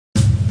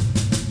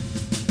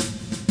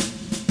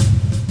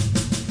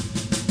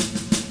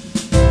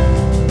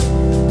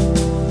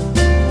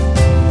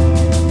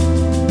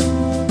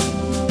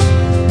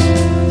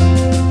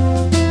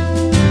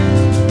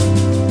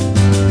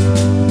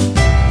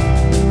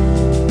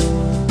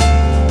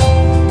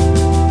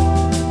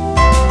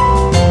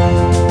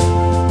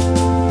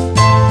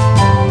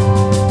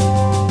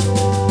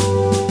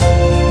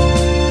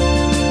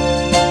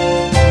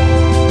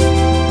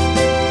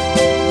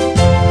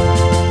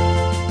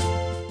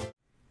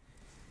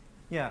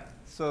Yeah,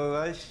 so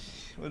I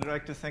would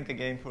like to thank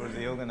again for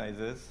the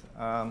organizers.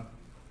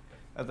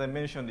 As I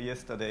mentioned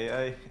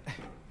yesterday,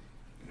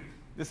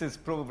 this is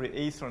probably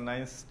 8th or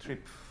 9th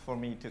trip for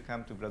me to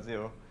come to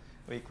Brazil.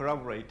 We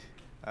collaborate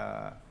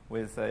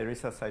with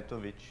Elisa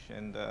Sajtovic,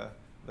 and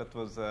that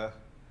was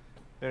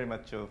very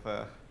much of,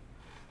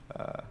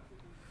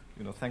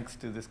 thanks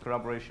to this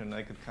collaboration,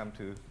 I could come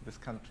to this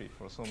country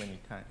for so many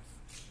times.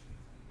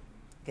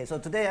 Okay, so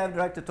today I'd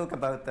like to talk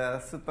about the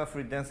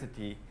superfluid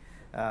density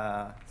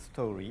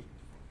story.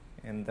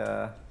 And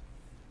okay,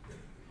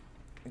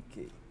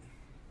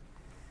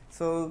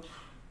 so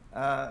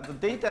the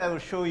data I will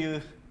show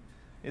you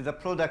is a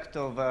product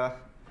of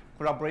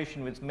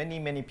collaboration with many,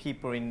 many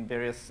people in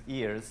various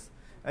years.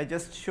 I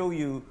just show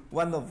you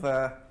one of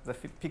the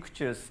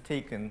pictures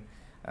taken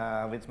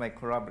with my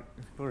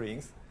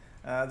colleagues.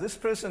 This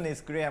person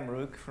is Graham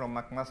Rook from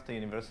McMaster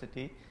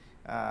University.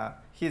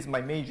 He's my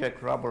major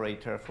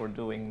collaborator for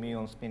doing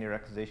muon spin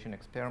relaxation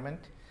experiment.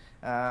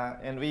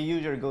 And we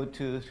usually go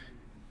to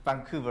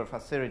Vancouver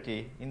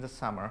facility in the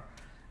summer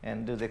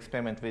and do the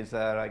experiment with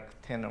like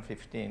 10 or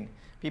 15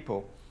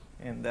 people.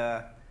 And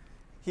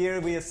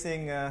here we are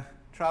seeing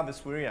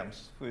Travis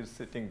Williams, who is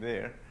sitting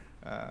there.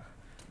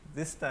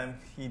 This time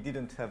he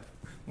didn't have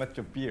much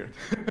of beard,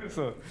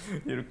 so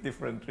he looked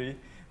differently.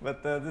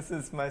 But this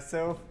is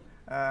myself.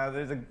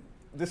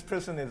 This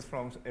person is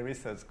from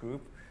Elisa's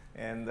group,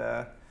 and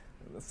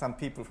some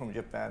people from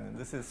Japan. And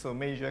this is so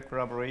major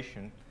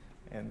collaboration,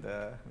 and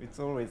it's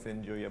always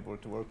enjoyable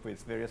to work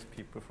with various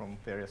people from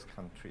various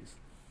countries.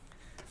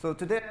 So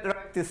today I'd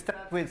like to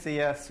start with the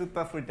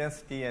superfluid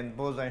density and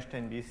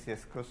Bose-Einstein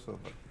BCS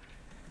crossover.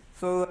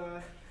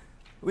 So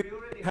we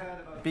already heard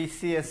about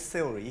BCS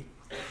theory,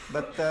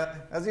 but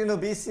as you know,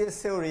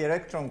 BCS theory,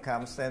 electron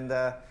comes and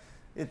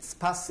its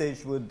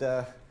passage would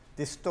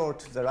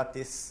distort the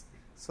lattice,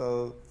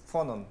 so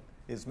phonon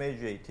is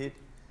mediated.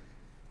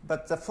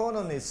 But the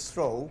phonon is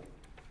slow,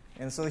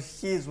 and so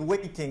he's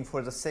waiting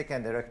for the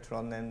second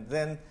electron, and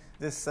then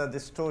this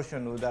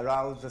distortion would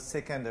allow the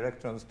second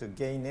electrons to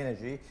gain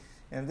energy,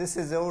 and this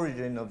is the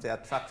origin of the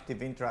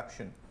attractive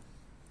interaction.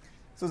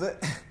 So the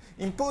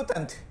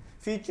important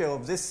feature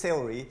of this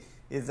theory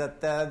is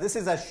that this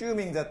is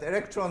assuming that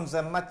electrons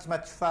are much,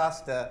 much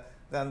faster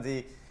than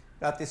the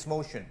lattice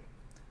motion.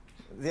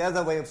 The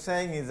other way of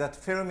saying is that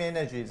Fermi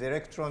energy, the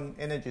electron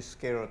energy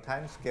scale or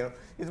time scale,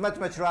 is much,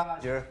 much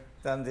larger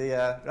than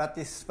the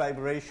lattice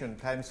vibration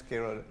time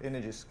scale or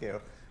energy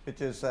scale,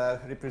 which is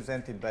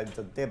represented by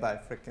the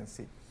Debye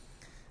frequency.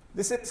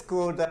 This is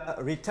called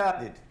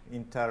retarded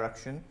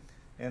interaction,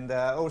 and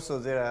also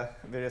there are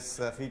various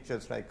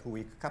features like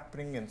weak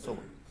coupling and so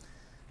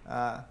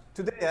on.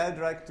 Today I'd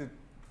like to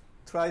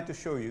try to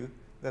show you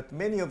that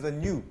many of the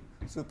new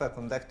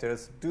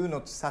superconductors do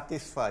not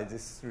satisfy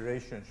this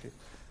relationship.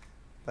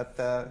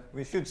 But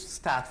we should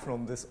start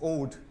from this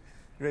old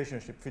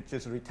relationship, which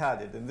is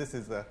retarded, and this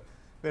is a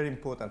very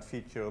important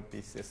feature of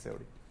BCS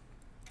theory.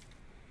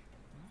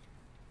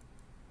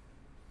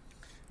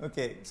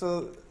 Okay,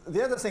 so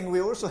the other thing we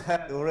also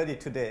had already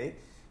today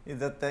is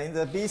that in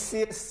the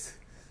BCS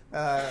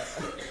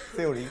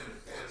theory,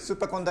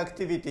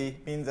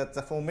 superconductivity means that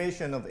the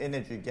formation of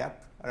energy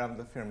gap around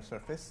the film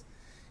surface,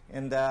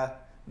 and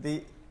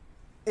the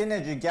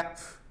energy gap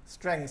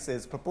strength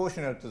is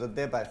proportional to the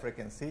Debye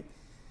frequency.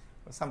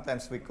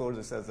 Sometimes we call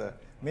this as a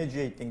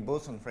mediating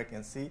boson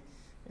frequency,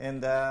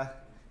 and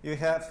you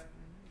have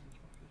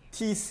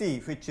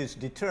Tc, which is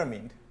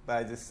determined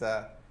by this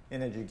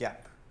energy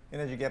gap.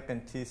 Energy gap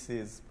and Tc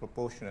is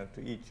proportional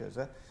to each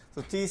other.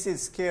 So Tc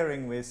is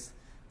scaling with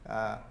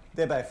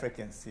Debye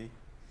frequency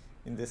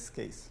in this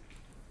case.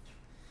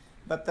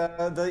 But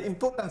the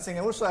important thing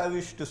also I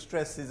wish to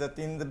stress is that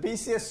in the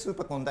BCS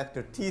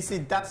superconductor,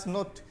 Tc does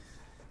not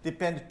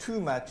depend too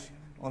much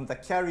on the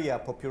carrier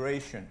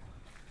population.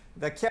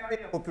 The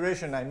carrier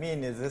population, I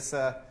mean, is this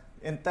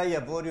entire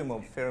volume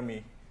of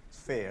Fermi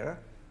sphere.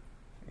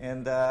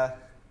 And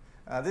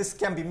this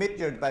can be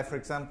measured by, for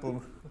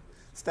example,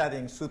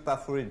 studying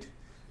superfluid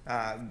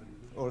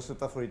or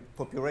superfluid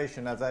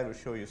population, as I will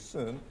show you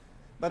soon.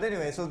 But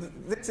anyway, so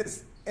this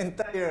is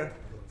entire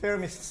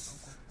Fermi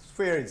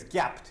sphere is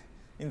gapped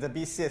in the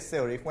BCS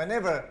theory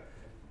whenever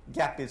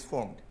gap is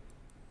formed.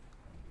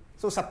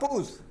 So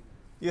suppose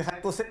you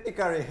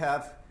hypothetically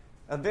have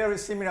a very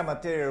similar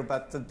material,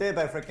 but the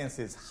Debye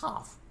frequency is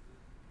half.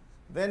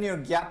 Then your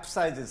gap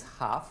size is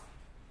half,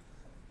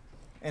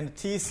 and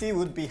Tc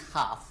would be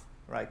half,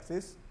 like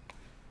this.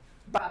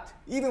 But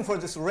even for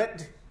this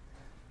red,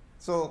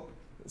 so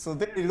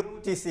very low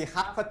Tc,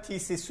 half a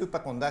Tc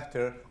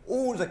superconductor,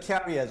 all the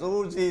carriers,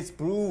 all these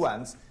blue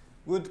ones,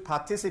 would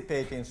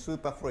participate in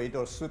superfluid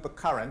or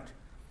supercurrent.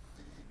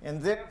 And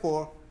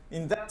therefore,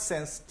 in that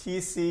sense,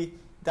 Tc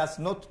does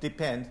not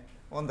depend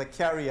on the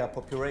carrier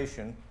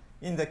population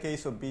in the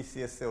case of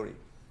BCS theory.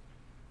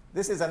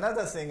 This is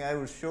another thing I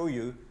will show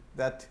you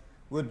that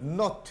would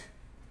not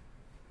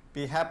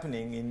be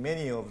happening in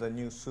many of the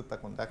new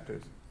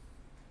superconductors.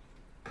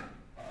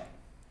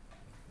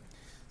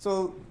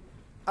 So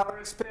our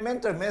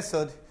experimental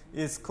method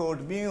is called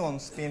muon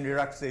spin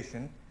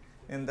relaxation.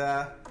 And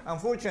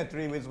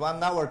unfortunately, with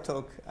 1 hour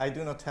talk, I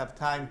do not have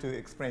time to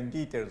explain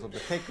details of the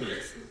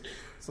techniques.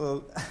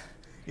 So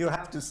you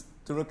have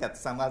to look at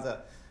some other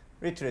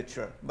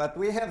literature. But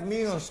we have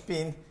muon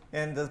spin,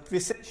 and the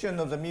precession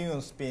of the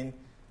muon spin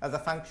as a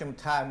function of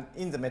time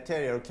in the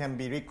material can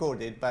be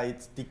recorded by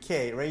its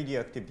decay,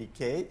 radioactive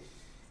decay.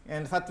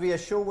 And what we are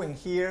showing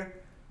here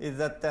is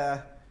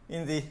that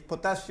in the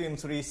potassium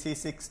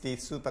 3C60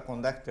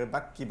 superconductor,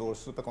 buckyball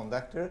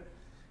superconductor,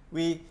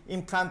 we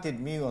implanted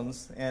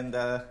muons and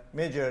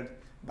measured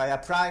by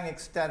applying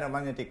external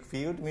magnetic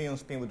field. Muon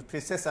spin would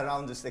precess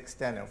around this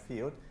external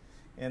field.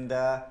 And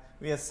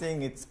we are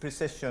seeing its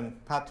precession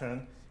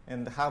pattern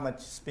and how much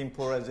spin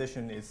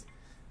polarization is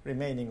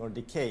remaining or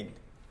decayed.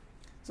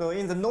 So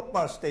in the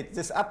normal state,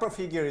 this upper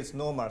figure is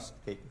normal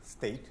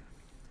state.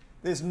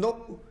 There's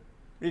no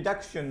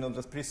reduction of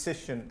the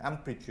precession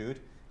amplitude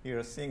you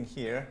are seeing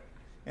here.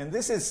 And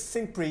this is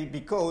simply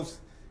because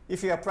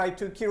if you apply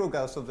 2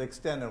 kilogauss of the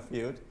external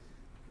field,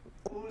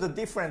 all the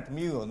different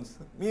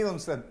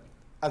muons that,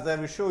 as I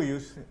will show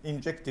you,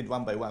 injected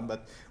one by one,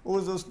 but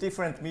all those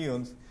different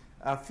muons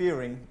are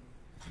feeling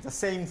the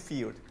same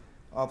field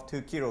of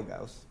 2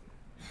 kilogauss.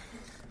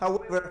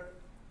 However,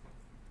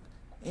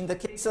 in the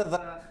case of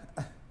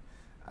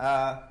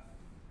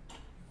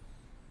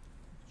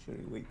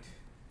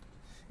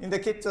in the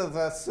case of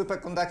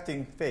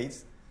superconducting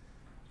phase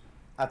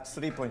at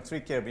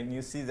 3.3 Kelvin,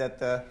 you see that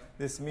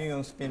this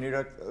muon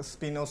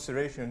spin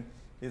oscillation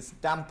is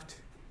damped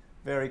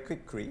very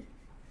quickly.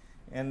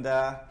 And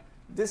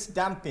this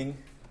damping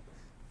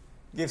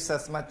gives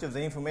us much of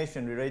the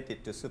information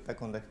related to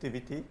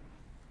superconductivity.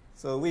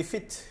 So we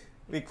fit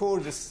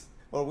this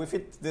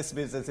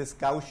with this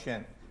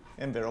Gaussian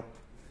envelope,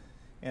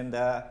 and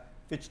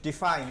which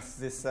defines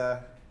this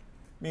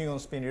muon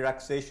spin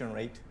relaxation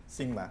rate,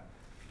 sigma.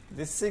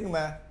 This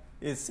sigma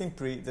is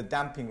simply the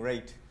damping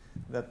rate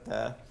that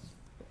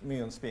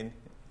muon spin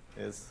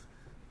is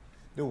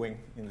doing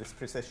in this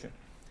precession.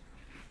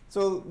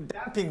 So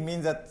damping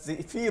means that the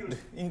field,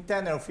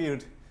 internal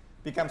field,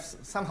 becomes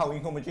somehow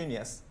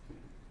inhomogeneous.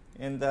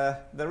 And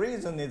the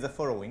reason is the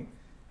following.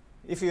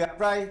 If you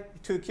apply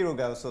 2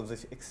 kilogauss of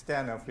the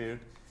external field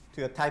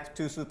to a type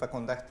 2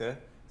 superconductor,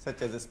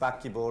 such as this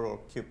buckyball or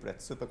cuplet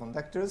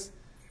superconductors,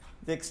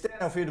 the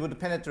external field would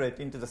penetrate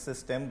into the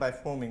system by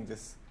forming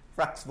this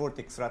flux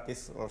vortex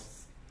lattice or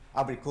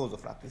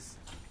Abrikozo lattice.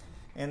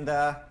 And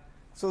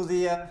so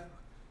the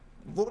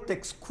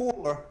vortex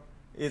core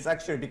is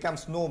actually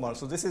becomes normal.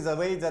 So this is a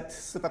way that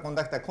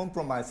superconductor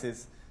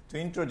compromises to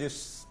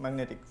introduce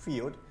magnetic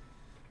field.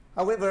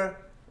 However,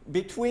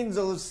 between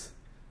those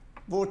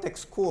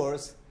vortex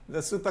cores, the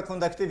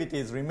superconductivity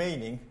is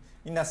remaining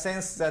in a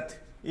sense that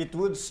it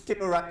would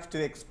still like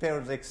to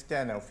expel the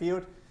external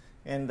field.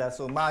 And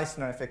so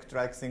Meissner effect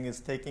like thing is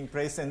taking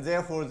place. And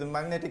therefore, the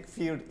magnetic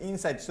field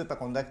inside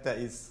superconductor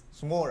is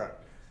smaller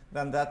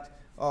than that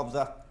of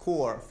the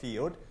core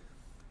field.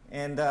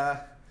 And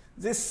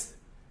this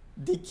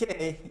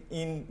decay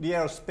in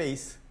real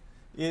space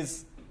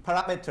is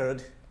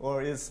parametered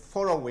or is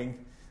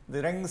following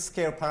the length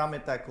scale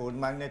parameter called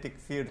magnetic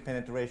field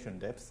penetration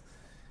depth.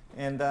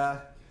 And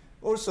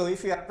also,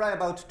 if you apply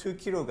about 2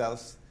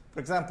 kilogauss, for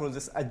example,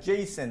 this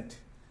adjacent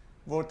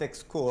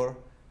vortex core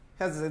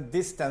has a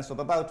distance of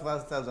about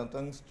 1,000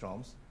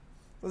 angstroms.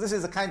 So this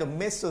is a kind of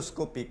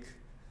mesoscopic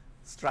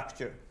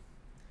structure.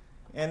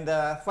 And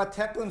what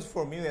happens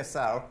for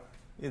μSR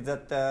is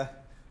that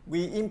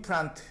we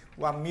implant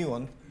one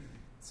muon.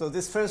 So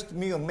this first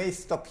muon may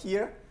stop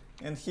here,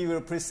 and he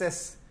will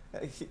precess.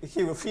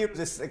 He will feel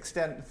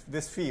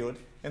this field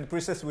and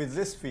precess with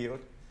this field.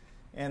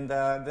 And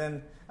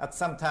then at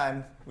some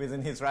time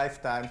within his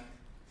lifetime,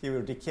 he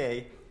will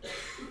decay.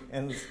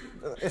 And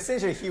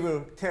essentially, he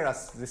will tell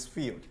us this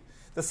field.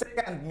 The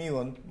second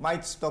muon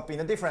might stop in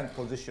a different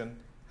position,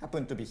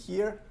 happen to be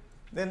here.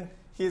 Then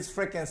his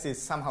frequency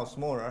is somehow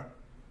smaller.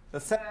 The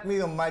third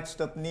muon might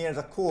stop near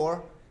the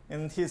core,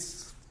 and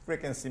his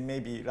frequency may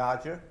be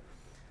larger.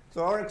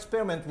 So our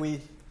experiment,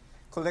 we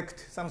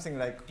collect something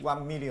like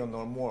 1 million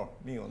or more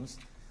muons.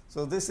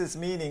 So this is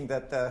meaning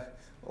that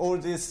all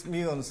these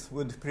muons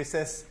would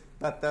precess,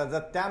 but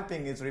the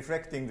damping is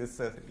reflecting this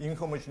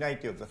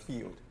inhomogeneity of the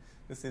field.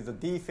 This is a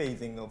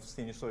dephasing of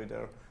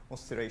sinusoidal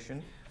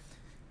oscillation.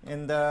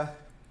 And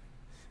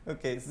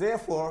okay,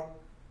 therefore,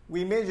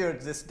 we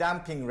measured this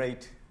damping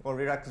rate or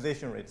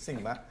relaxation rate,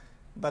 sigma.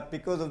 But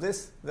because of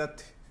this,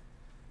 that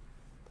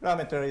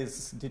parameter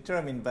is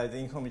determined by the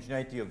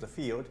inhomogeneity of the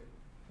field.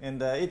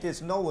 And it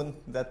is known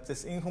that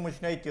this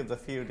inhomogeneity of the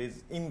field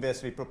is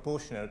inversely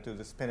proportional to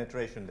this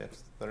penetration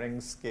depth, the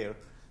length scale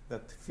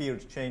that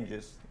field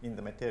changes in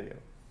the material.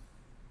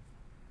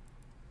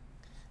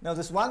 Now,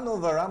 this 1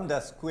 over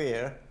lambda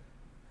square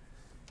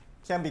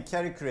can be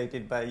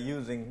calculated by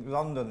using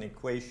London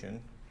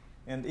equation.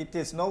 And it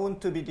is known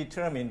to be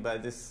determined by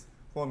this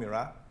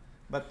formula.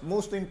 But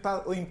most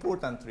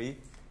importantly,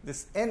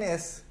 this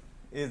NS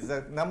is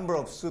the number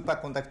of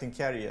superconducting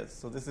carriers.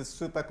 So this is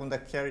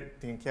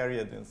superconducting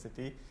carrier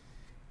density.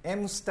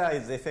 M star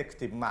is the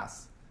effective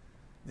mass.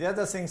 The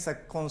other things are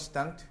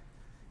constant.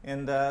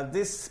 And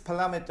this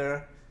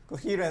parameter,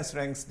 coherence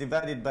length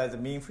divided by the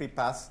mean free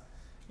path,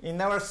 in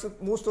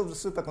most of the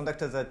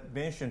superconductors I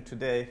mentioned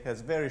today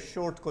has very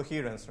short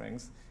coherence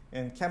lengths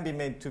and can be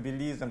made to be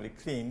reasonably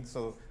clean,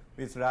 so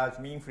with large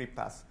mean free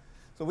path.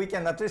 So we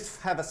can at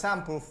least have a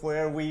sample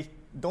where we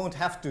don't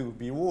have to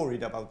be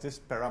worried about this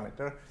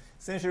parameter.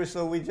 Essentially,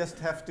 so we just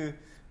have to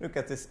look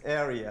at this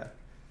area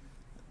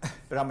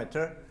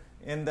parameter.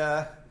 And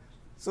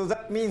so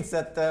that means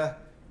that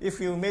if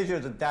you measure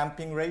the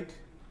damping rate,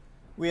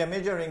 we are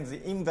measuring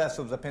the inverse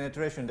of the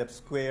penetration depth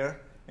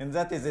square. And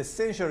that is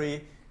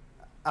essentially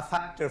a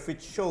factor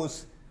which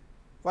shows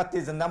what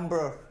is the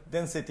number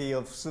density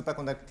of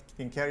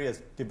superconducting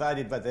carriers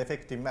divided by the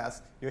effective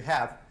mass you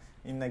have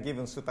in a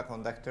given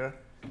superconductor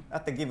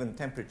at a given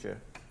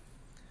temperature.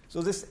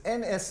 So this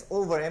ns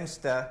over m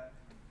star,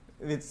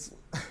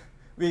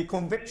 we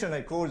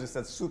conventionally call this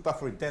as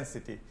superfluid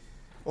density,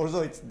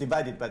 although it's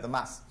divided by the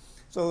mass.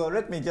 So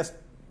let me just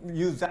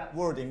use that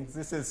wording.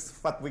 This is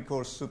what we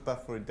call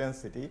superfluid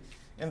density.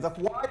 And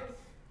why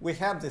we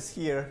have this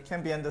here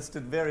can be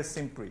understood very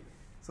simply.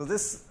 So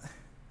this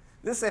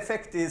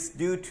effect is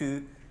due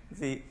to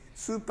the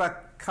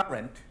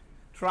supercurrent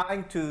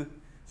trying to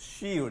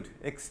shield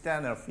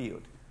external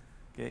field.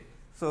 Okay?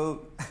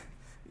 So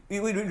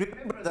you will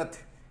remember that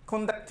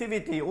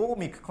conductivity,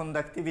 ohmic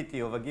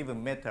conductivity of a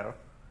given metal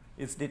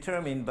is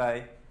determined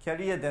by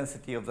carrier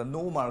density of the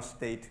normal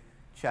state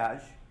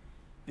charge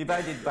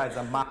divided by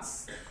the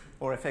mass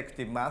or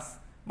effective mass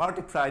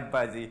multiplied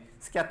by the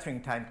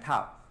scattering time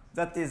tau.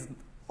 That is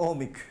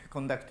ohmic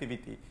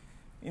conductivity.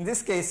 In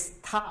this case,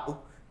 tau,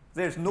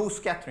 there's no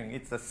scattering.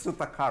 It's a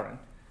supercurrent.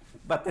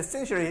 But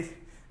essentially,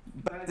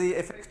 by the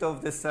effect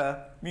of this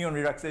muon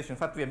relaxation,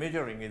 what we are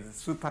measuring is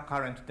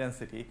supercurrent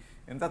density.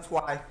 And that's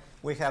why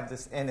we have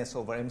this ns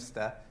over m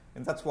star.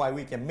 And that's why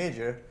we can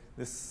measure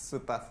this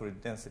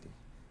superfluid density.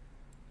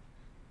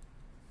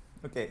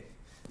 OK.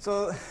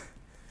 So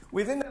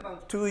within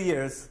about 2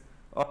 years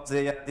of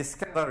the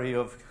discovery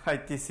of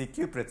I2C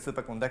cuplet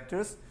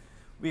superconductors,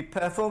 we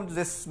performed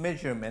this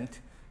measurement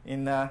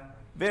in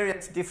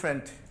various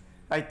different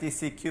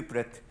I2C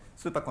cuplet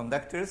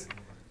superconductors.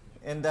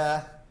 And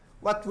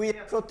what we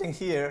are plotting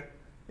here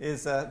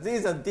is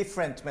these are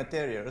different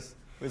materials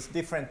with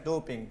different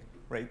doping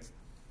rates.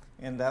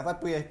 And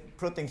what we are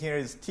plotting here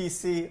is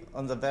Tc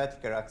on the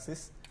vertical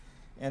axis,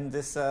 and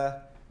this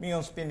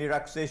muon spin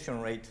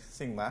relaxation rate,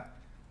 sigma,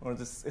 or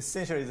this,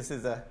 essentially this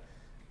is a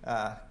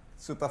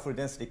superfluid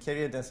density,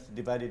 carrier density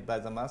divided by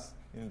the mass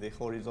in the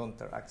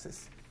horizontal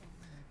axis.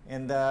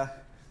 And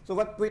so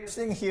what we're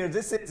seeing here,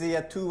 this is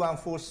the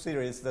 214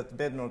 series that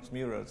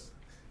Bednorz-Müller's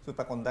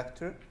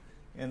superconductor.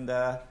 And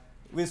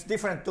with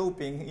different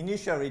doping,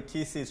 initially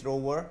Tc is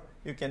lower.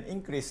 You can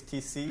increase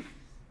Tc.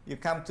 You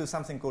come to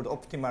something called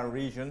optimal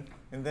region.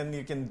 And then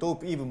you can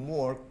dope even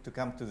more to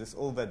come to this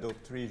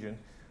overdoped region,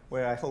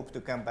 where I hope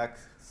to come back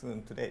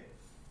soon today.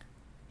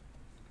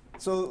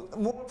 So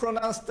more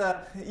pronounced,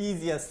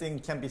 easier thing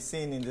can be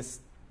seen in this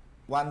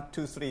 1,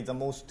 2, 3, the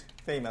most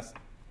famous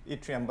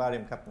yttrium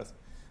barium copper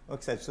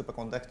oxide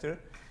superconductor.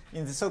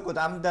 In the so-called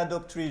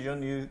underdoped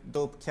region, you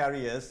dope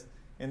carriers.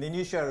 And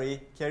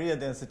initially, carrier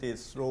density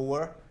is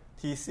lower,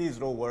 Tc is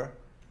lower,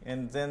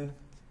 and then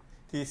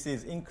Tc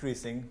is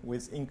increasing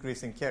with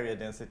increasing carrier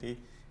density.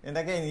 And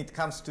again, it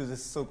comes to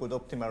this so-called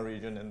optimal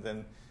region, and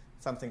then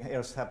something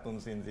else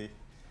happens in the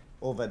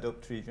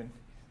overdoped region.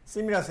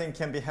 Similar thing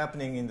can be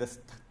happening in the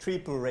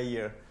triple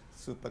layer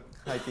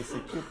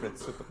I2C cuplet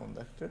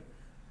superconductor.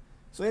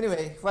 So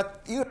anyway,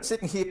 what you're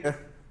seeing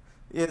here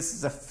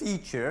is the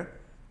feature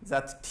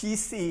that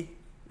Tc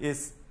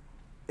is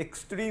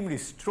extremely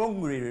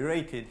strongly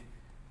related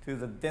to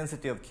the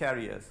density of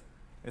carriers,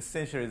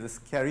 essentially this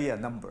carrier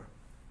number.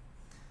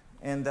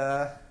 And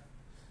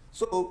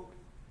so,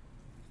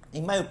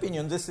 in my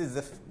opinion, this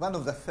is one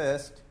of the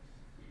first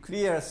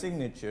clear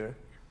signature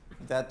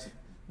that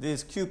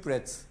these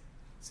cuplets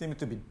seem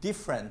to be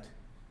different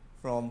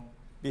from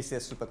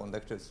BCS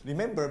superconductors.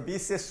 Remember,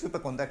 BCS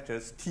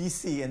superconductors,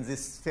 Tc and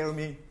this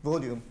Fermi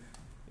volume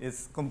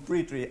is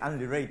completely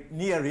unrelated,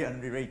 nearly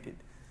unrelated.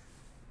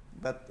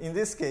 But in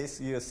this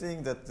case, you are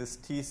seeing that this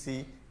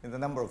Tc and the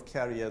number of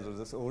carriers of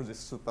this, or this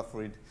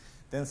superfluid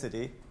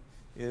density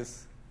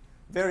is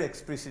very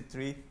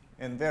explicitly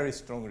and very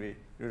strongly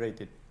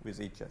related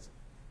with each other.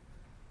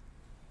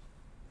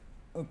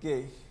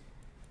 OK.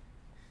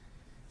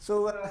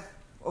 So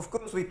of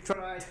course, we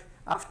tried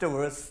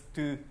afterwards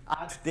to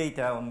add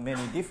data on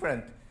many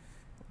different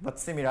but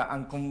similar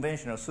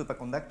unconventional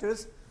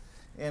superconductors.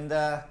 And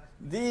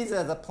these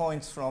are the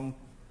points from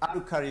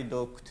alkali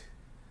doped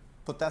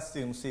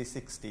potassium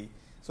C60,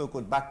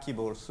 so-called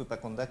buckyball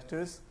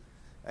superconductors.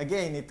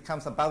 Again, it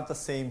comes about the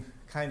same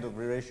kind of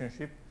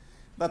relationship.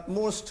 But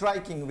more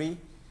strikingly,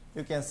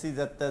 you can see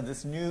that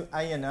this new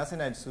iron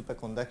arsenide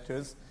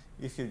superconductors,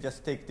 if you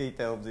just take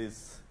data of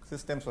these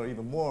systems or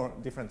even more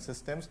different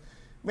systems,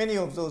 many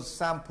of those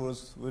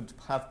samples would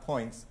have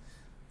points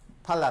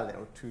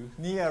parallel to,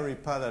 nearly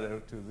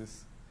parallel to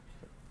this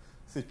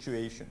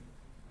situation.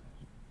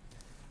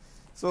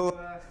 So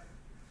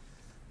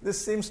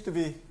this seems to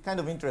be kind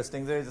of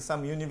interesting. There is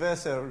some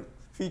universal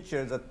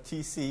feature that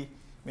TC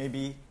may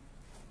be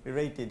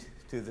related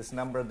to this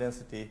number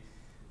density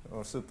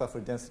or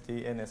superfluid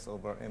density ns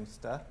over m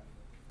star.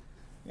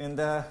 And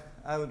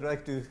I would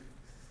like to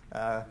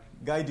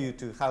guide you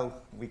to how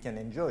we can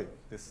enjoy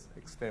this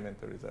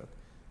experimental result.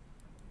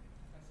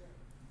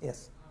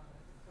 Yes?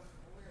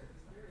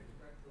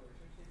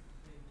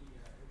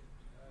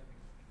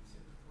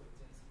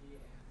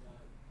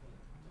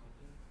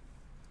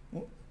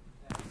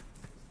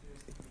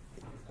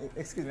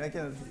 Excuse me, I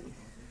cannot.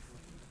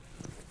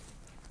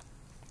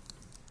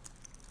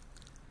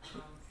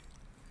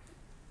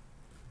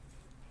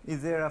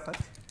 Is there a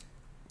fact?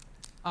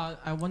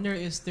 I wonder,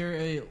 is there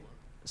a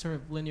sort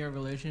of linear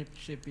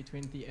relationship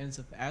between the ends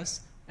of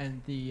S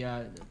and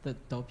the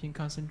doping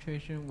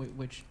concentration,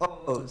 which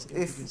was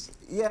introduced?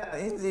 Yeah,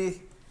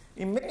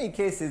 in many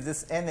cases,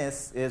 this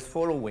NS is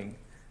following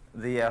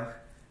the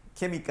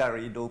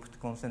chemically doped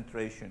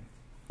concentration.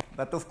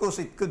 But of course,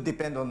 it could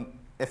depend on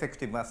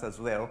effective mass as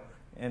well.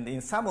 And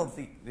in some of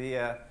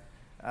the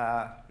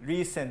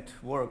recent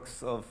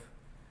works of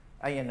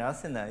iron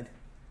arsenide,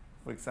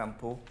 for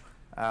example,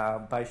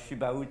 by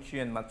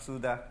Shibauchi and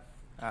Matsuda,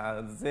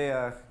 they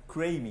are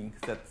claiming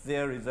that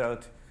their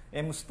result,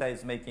 M star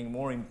is making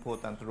more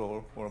important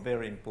role, or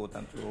very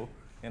important role.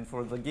 And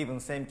for the given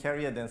same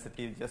carrier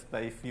density, just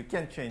by if you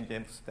can change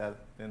M star,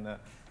 then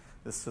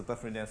the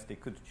superfluid density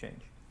could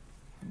change.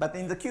 But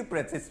in the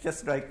cuprets, it's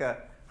just like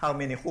how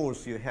many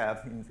holes you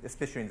have,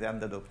 especially in the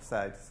underdoped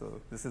side.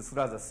 So this is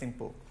rather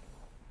simple.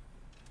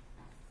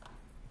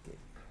 Okay.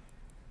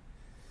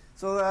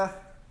 So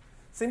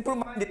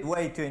simple-minded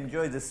way to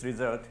enjoy this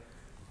result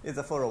is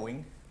the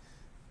following.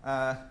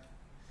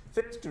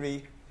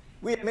 Firstly,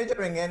 we are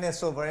measuring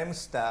ns over m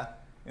star.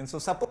 And so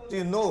suppose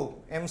you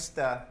know m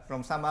star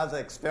from some other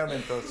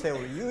experimental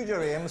theory.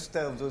 Usually m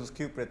star of those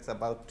cuprets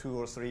about 2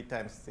 or 3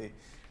 times the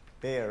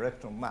bare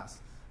electron mass.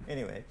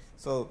 Anyway,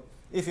 so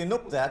if you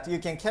know that, you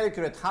can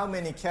calculate how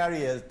many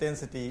carriers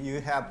density you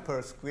have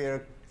per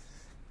square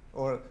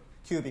or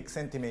cubic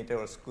centimeter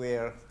or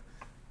square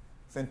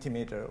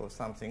centimeter or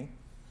something.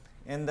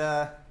 And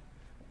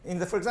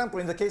for example,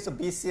 in the case of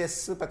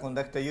BCS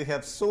superconductor, you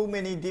have so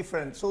many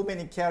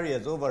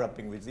carriers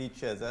overlapping with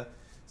each other.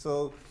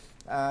 So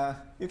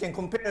you can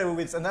compare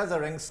with another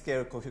length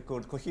scale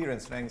called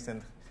coherence length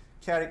and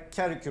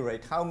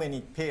calculate how many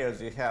pairs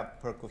you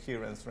have per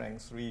coherence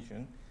length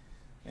region.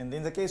 And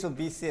in the case of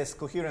BCS,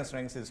 coherence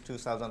length is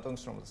 2,000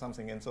 angstrom or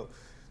something, and so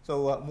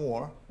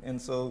more.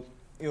 And so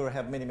you will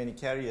have many, many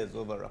carriers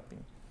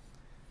overlapping.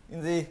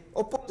 In the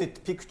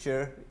opposite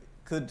picture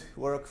could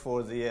work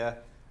for the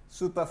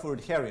superfluid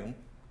helium,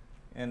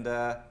 and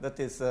that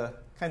is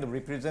kind of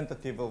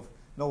representative of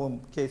normal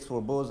case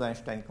for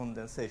Bose-Einstein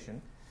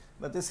condensation.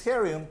 But this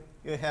helium,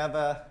 you have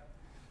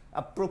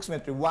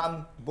approximately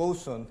 1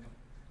 boson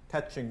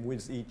touching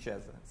with each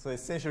other. So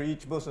essentially,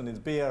 each boson is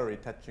barely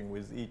touching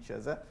with each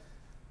other.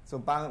 So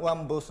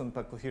 1 boson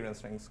per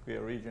coherence length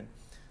square region.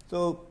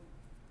 So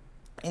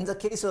in the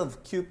case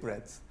of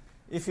cuprets,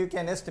 if you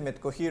can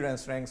estimate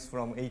coherence length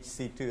from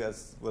HC2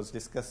 as was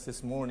discussed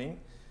this morning,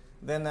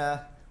 then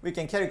we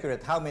can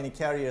calculate how many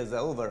carriers are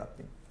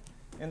overlapping.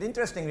 And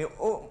interestingly,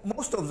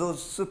 most of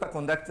those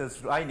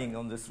superconductors riding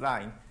on this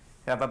line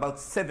have about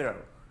several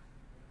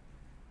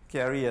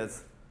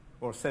carriers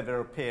or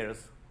several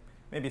pairs,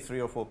 maybe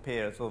 3 or 4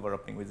 pairs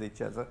overlapping with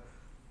each other.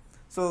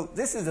 So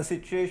this is a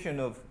situation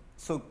of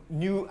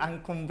new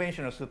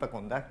unconventional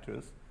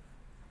superconductors.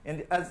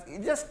 And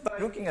just by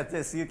looking at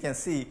this, you can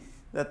see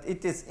that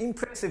it is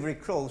impressively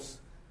close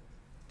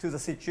to the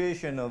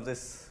situation of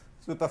this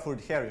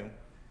superfluid helium,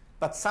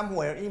 but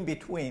somewhere in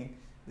between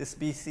this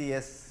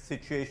BCS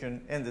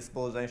situation and this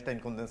Bose-Einstein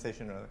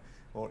condensation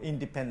or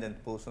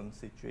independent boson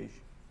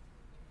situation.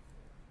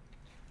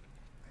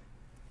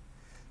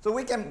 So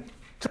we can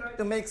try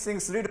to make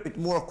things a little bit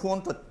more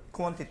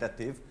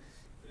quantitative.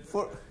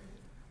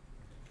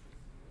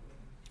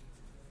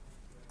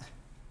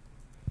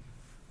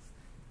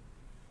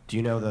 Do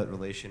you know the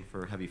relation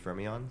for heavy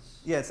fermions?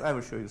 Yes, I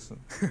will show you soon.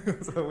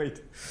 So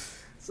wait.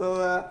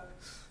 So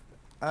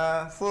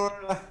I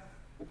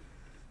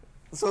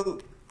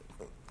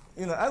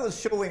was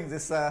showing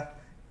this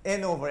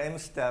n over m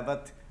star,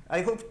 but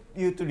I hope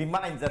you to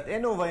remind that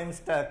n over m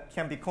star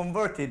can be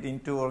converted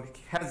into or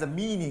has a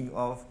meaning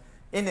of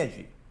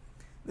energy.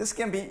 This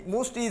can be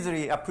most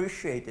easily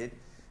appreciated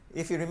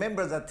if you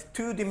remember that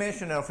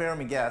 2-dimensional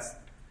Fermi gas,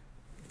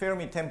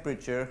 Fermi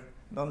temperature,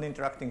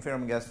 non-interacting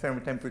Fermi gas,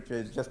 Fermi temperature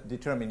is just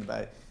determined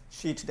by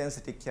sheet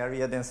density,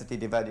 carrier density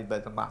divided by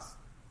the mass.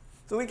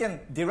 So we can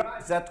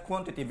derive that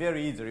quantity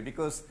very easily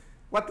because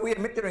what we are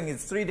measuring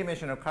is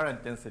 3-dimensional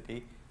current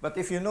density. But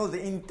if you know the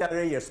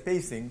interlayer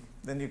spacing,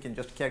 then you can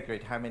just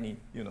calculate how many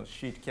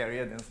sheet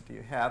carrier density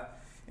you have.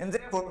 And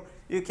therefore,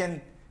 you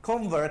can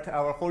convert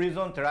our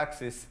horizontal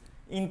axis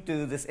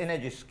into this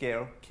energy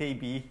scale,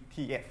 KB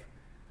TF.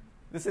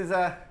 This is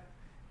a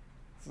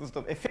sort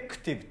of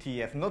effective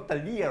TF, not a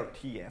real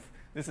TF.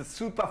 This is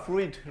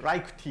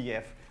superfluid-like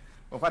TF.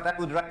 or what I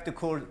would like to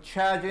call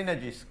charge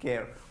energy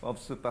scale of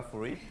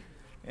superfluid.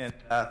 And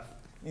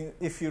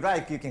if you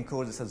like, you can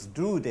call this as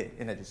Drude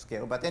energy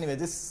scale. But anyway,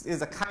 this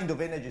is a kind of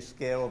energy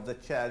scale of the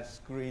charge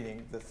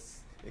screening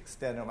this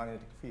external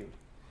magnetic field.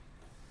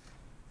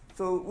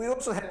 So we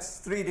also have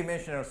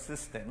three-dimensional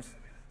systems.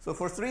 So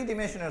for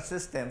three-dimensional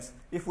systems,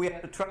 if we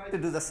have to try to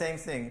do the same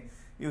thing,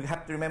 you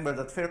have to remember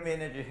that Fermi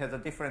energy has a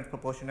different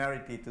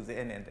proportionality to the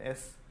n and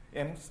s,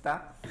 m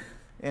star,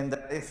 and the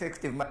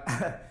effective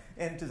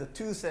n to the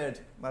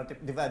 2/3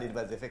 divided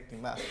by the effective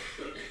mass.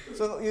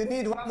 So you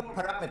need one more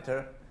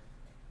parameter.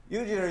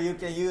 Usually you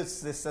can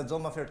use this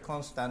Sommerfeld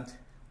constant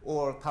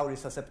or Pauli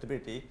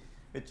susceptibility,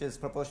 which is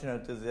proportional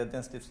to the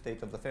density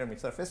state of the Fermi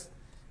surface.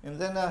 And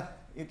then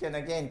you can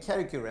again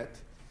calculate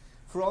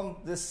from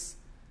this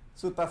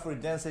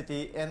superfluid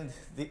density and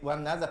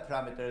one other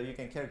parameter, you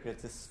can calculate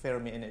this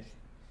Fermi energy.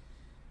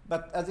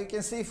 But as you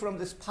can see from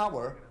this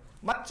power,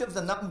 much of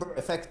the number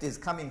effect is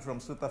coming from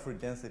superfluid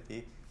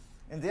density,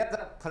 and the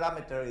other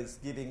parameter is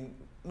giving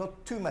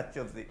not too much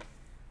of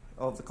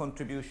the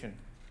contribution.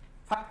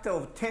 Factor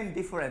of 10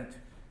 different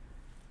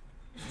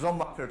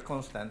Sommerfeld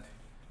constant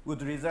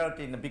would result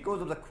in,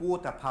 because of the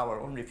quarter power,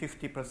 only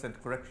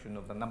 50% correction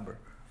of the number.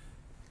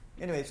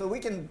 Anyway, so we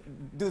can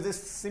do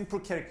this simple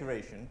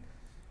calculation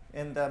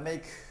and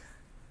make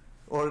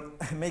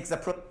the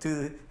plot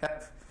to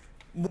have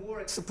more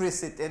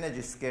explicit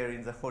energy scale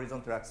in the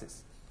horizontal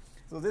axis.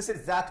 So this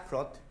is that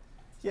plot.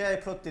 Here I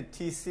plotted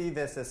Tc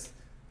versus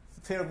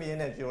Fermi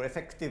energy or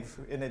effective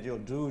energy or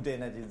Drude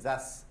energy,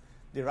 thus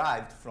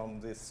derived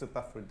from the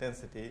superfluid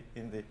density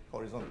in the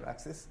horizontal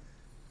axis.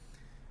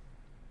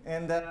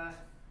 And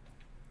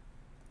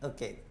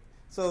okay,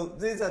 so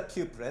these are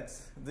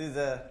cuprets, these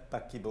are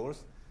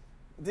buckyballs.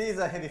 These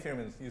are heavy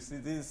fermions. You see,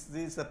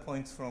 these are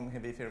points from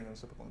heavy fermion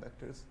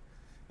superconductors.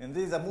 And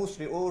these are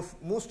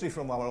mostly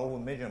from our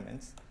own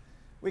measurements.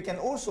 We can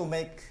also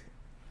make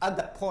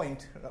other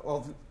point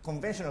of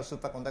conventional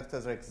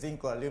superconductors like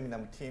zinc or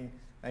aluminum, tin,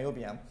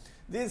 niobium.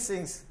 These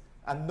things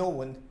are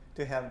known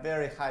to have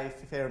very high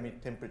Fermi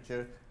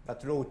temperature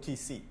but low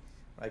Tc,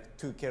 like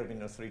 2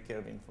 Kelvin or 3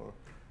 Kelvin for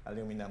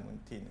aluminum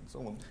and tin and so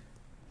on.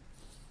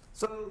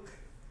 So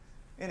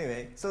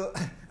anyway, so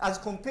as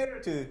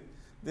compared to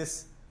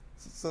this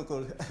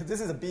so-called, this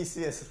is a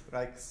BCS,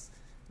 like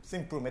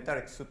simple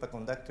metallic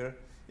superconductor.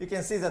 You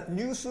can see that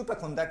new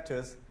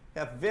superconductors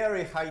have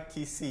very high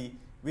Tc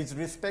with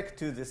respect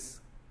to this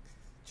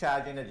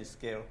charge energy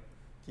scale,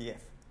 Tf.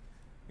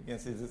 You can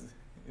see this.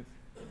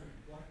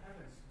 What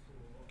happens to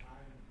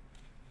iron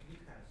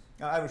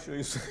nucleus? I will show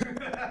you.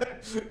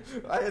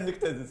 Iron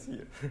nucleus is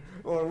here.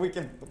 Or we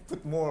can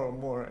put more and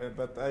more,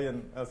 but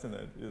iron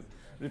arsenide is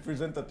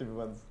representative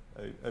ones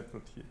I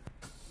put here.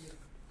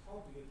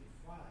 How do you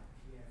define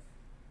Tf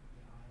in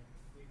iron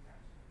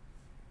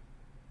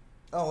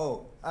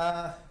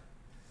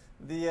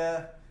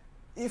nucleus?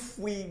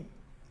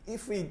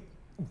 If we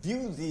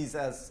view these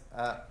as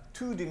a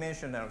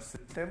two-dimensional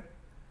system,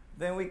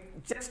 then we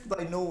just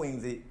by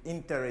knowing the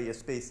inter-layer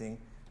spacing,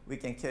 we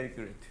can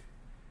calculate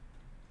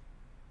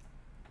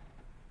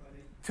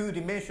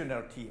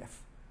two-dimensional Tf.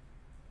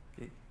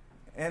 Okay.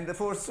 And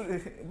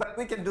but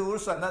we can do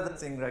also another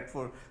thing, like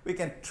we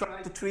can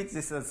try to treat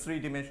this as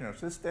three-dimensional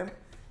system,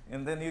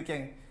 and then you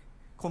can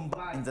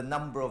combine the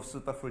number of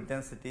superfluid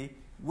density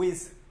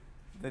with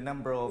the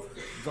number of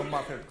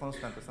Sommerfeld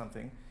constant or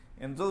something.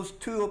 And those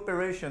two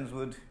operations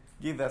would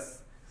give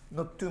us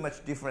not too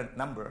much different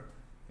number.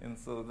 And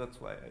so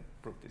that's why I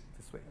brought it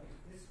this way.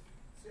 This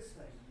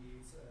system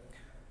is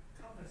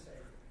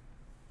compensated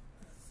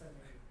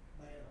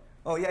semi-layer.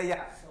 Oh,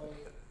 yeah.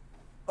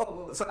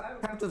 So So I'll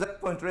come to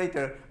that point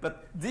later.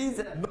 But these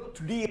are not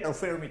real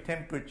Fermi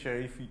temperature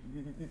if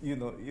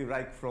you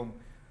like from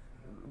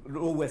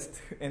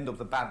lowest end of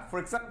the band. For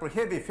example,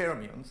 heavy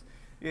fermions,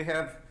 you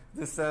have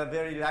this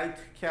very light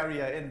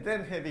carrier and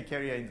then heavy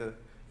carrier in the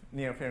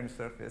near Fermi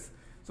surface.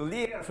 So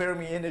real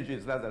Fermi energy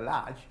is rather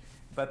large,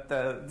 but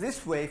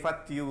this way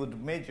what you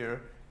would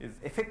measure is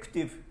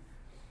effective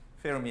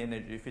Fermi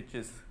energy, which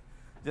is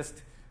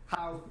just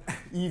how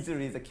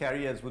easily the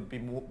carriers would be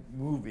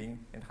moving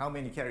and how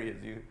many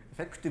carriers you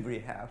effectively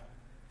have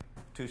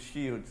to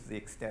shield the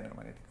external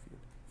magnetic field.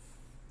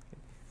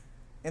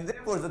 And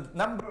therefore, the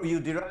number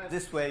you derive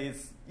this way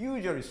is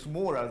usually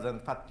smaller than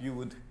what you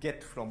would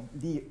get from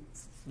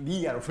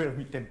real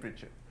Fermi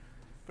temperature.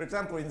 For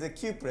example, in the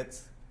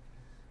cuprets,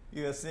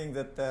 you are seeing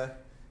that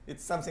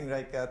it's something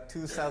like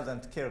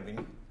 2,000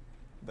 Kelvin.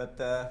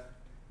 But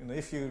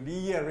if you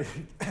really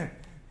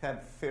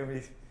have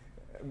Fermi,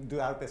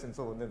 do Alpes and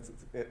so on,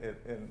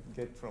 and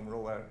get from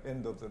lower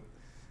end of the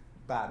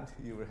band,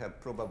 you will have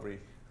probably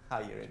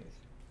higher energy.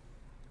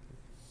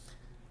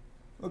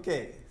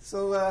 Okay,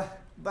 so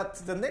but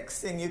the next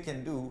thing you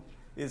can do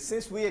is,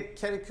 since we are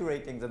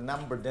calculating the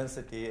number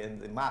density and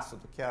the mass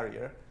of the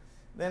carrier,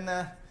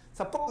 then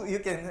suppose you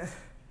can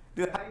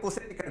do a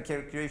hypothetical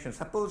calculation.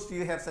 Suppose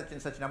you have such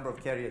and such number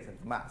of carriers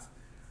and mass.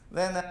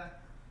 Then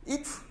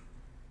if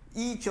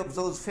each of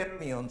those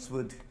fermions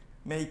would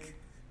make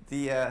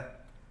the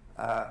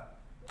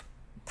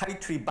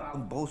tightly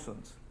bound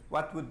bosons,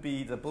 what would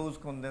be the Bose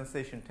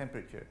condensation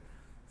temperature?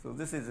 So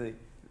this is a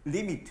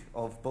limit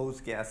of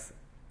Bose gas,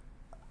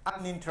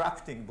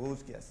 uninteracting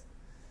Bose gas.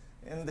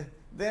 And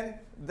then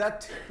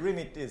that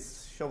limit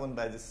is shown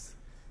by this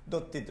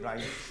dotted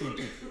line,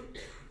 Cb.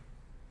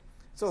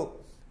 So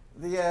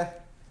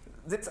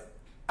this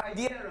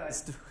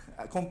idealized,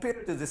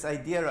 compared to this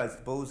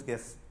idealized Bose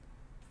gas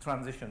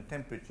transition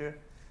temperature,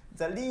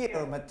 the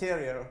linear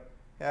material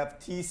have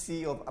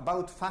Tc of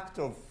about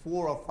factor of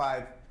 4 or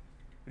 5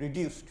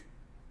 reduced.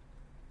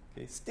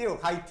 Okay, still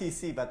high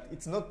Tc, but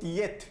it's not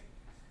yet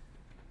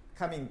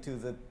coming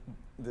to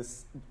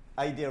this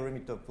ideal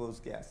limit of Bose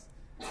gas.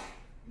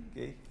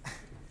 Okay,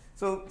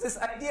 so this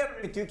ideal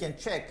limit you can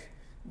check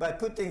by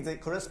putting the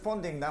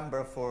corresponding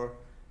number for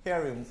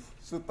helium,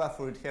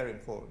 superfluid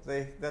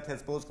helium-4. That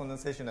has Bose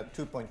condensation at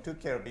 2.2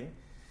 Kelvin.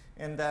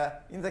 And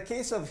in the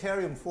case of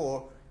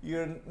helium-4,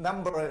 your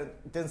number,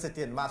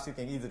 density, and mass you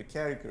can easily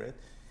calculate.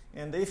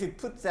 And if you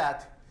put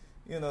that,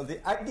 the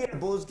ideal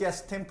Bose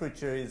gas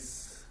temperature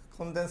is,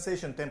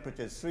 condensation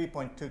temperature is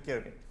 3.2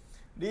 Kelvin.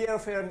 Real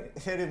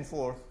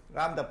helium-4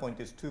 lambda point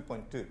is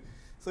 2.2.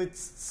 So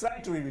it's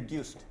slightly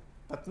reduced,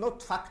 but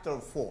not factor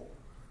of 4.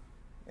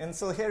 And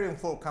so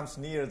helium-4 comes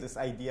near this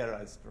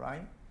idealized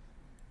line.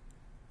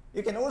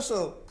 You can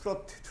also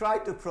try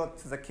to plot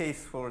the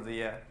case for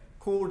the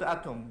cold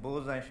atom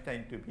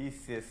Bose-Einstein to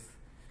BCS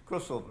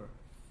crossover.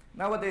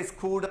 Nowadays,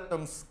 cold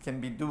atoms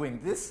can be doing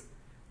this.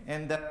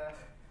 And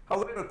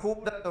however,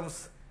 cold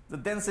atoms, the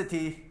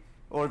density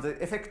or the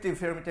effective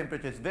Fermi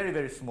temperature is very,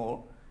 very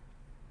small.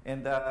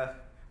 And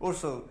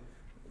also,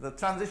 the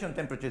transition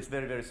temperature is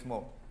very, very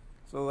small.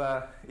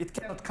 So it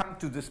cannot come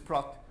to this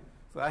plot.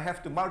 So I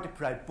have to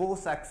multiply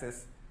both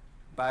axes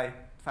by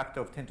factor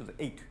of 10 to the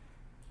 8.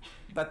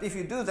 But if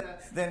you do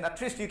that, then at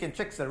least you can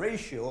check the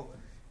ratio.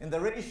 And the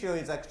ratio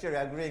is actually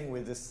agreeing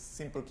with this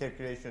simple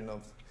calculation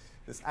of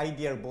this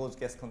ideal Bose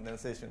gas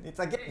condensation. It's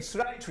again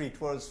slightly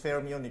towards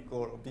fermionic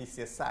or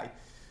BCS side,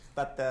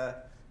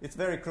 but it's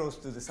very close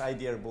to this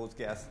ideal Bose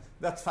gas.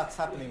 That's what's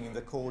happening in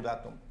the cold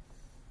atom.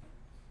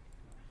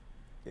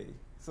 Okay,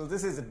 so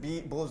this is a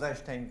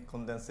Bose-Einstein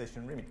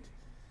condensation limit.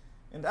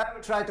 And I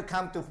will try to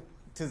come to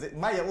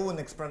my own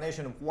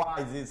explanation of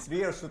why these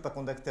real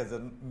superconductors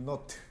are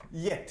not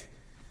yet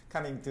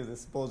coming to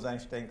this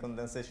Bose-Einstein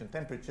condensation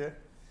temperature.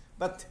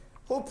 But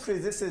hopefully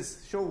this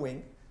is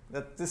showing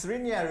that this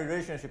linear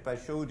relationship I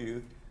showed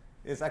you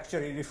is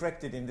actually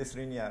reflected in this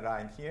linear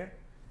line here.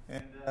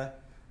 And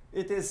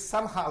it is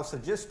somehow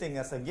suggesting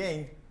us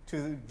again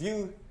to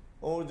view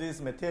all these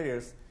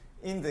materials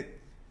in the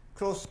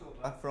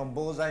crossover from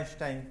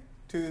Bose-Einstein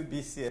to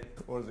BCF,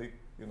 or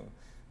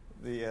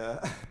the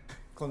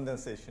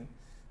condensation.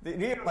 The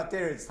real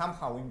material is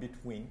somehow in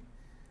between.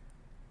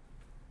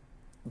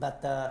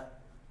 But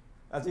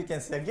as you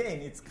can see,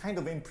 again, it's kind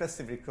of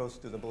impressively close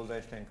to the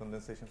Bose-Einstein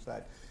condensation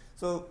side.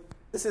 So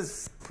this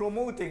is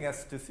promoting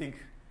us to think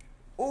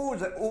all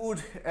the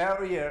old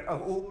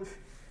old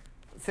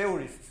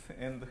theorists,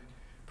 and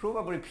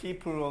probably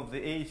people of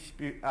the age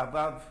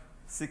above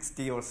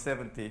 60 or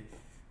 70,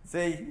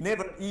 they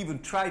never even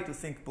tried to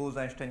think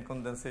Bose-Einstein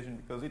condensation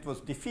because it was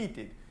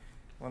defeated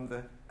when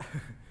the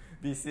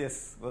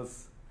BCS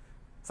was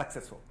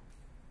successful.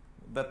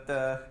 But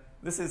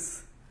this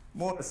is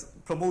more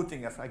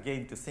promoting us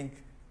again to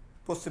think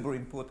possible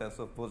importance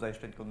of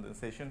Bose-Einstein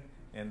condensation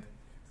and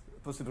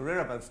possible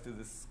relevance to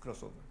this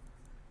crossover.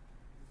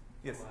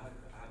 Yes? Well, I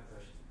have a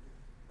question.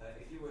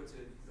 If you were to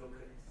look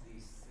at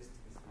these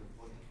systems from the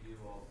point of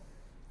view of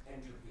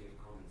entropy of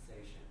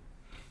condensation,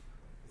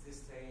 is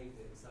this saying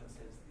that in some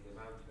sense the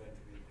amount of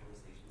entropy of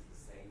condensation is the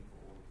same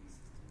for all of these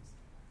systems?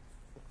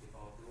 If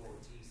after all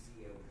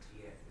Tc over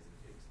Tf is a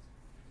fixed?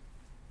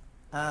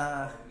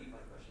 I'll repeat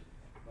my question.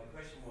 My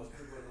question was,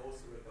 could one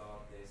also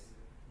regard this?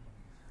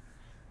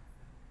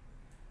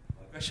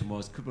 My question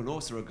was, could one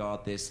also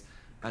regard this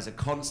as a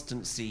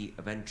constancy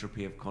of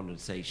entropy of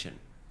condensation?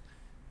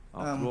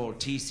 After all,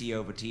 Tc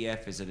over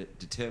Tf is a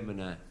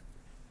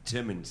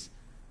determines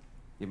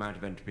the amount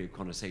of entropy of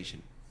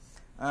condensation.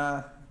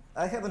 I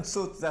haven't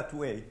thought that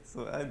way,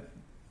 so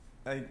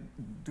I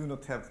do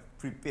not have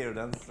prepared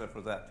answer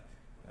for that.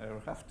 I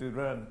will have to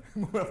learn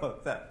more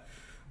about that.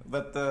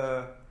 But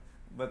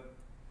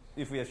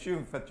if we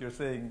assume that you're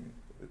saying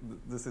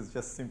this is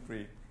just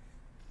simply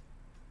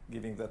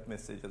giving that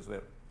message as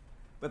well.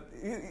 But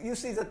you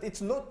see that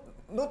it's not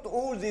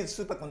all these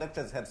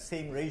superconductors have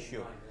same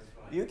ratio. Right,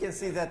 that's right. You can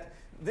see that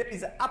there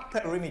is an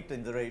upper limit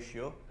in the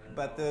ratio,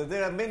 but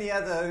there are many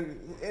other,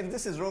 and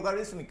this is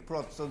logarithmic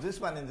plot. So this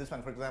one and this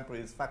one, for example,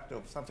 is factor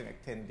of something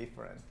like 10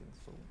 different, and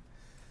so on.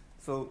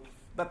 So,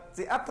 but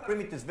the upper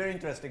limit is very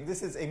interesting.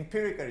 This is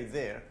empirically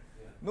there.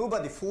 Yeah.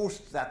 Nobody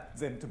forced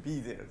them to be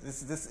there.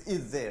 This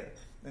is there,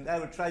 and I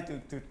will try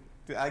to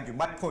argue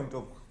my point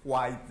of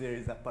why there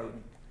is upper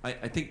limit.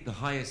 I think the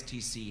highest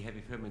Tc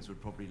heavy fermions would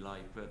probably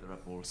lie further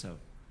up also.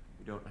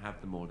 We don't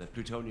have them all. They're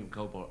plutonium,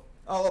 cobalt.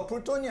 Oh,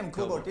 plutonium,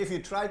 cobalt, if you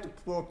try to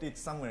plot it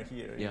somewhere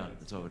here. Yeah,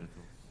 that's what I would have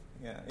thought.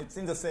 Yeah, it's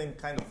in the same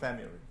kind of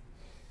family.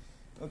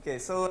 Okay,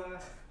 so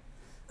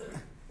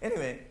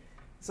Anyway,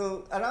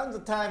 so around the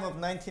time of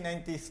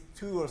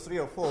 1992 or 3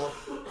 or 4,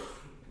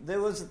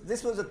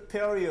 this was a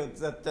period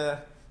that the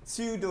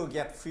pseudo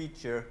gap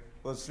feature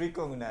was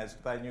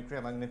recognized by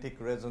nuclear magnetic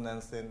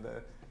resonance and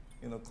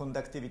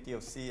conductivity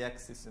of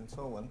C-axis and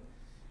so on.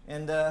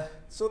 And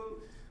so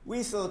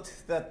we thought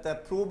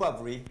that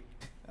probably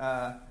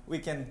we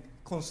can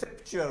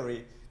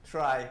conceptually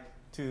try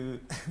to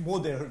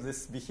model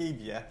this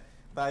behavior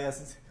by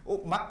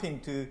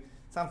mapping to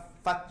some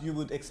what you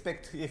would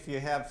expect if you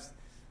have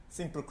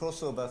simple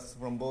crossovers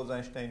from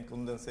Bose-Einstein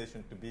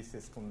condensation to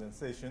BCS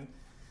condensation.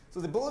 So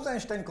the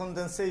Bose-Einstein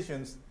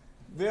condensation's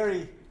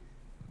very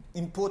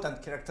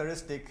important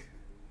characteristic,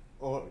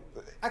 or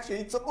actually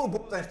it's all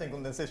Bose-Einstein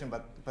condensation,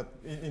 but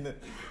in the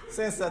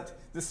sense that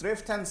this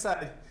left-hand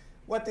side,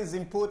 what is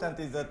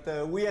important is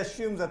that we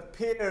assume that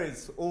pair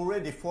is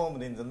already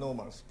formed in the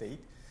normal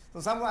state. So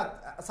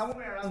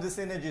somewhere around this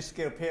energy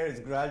scale, pair is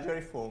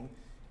gradually formed.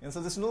 And so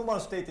this normal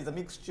state is a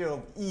mixture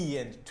of E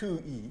and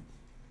 2E.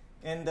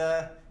 And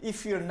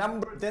if your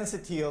number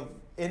density of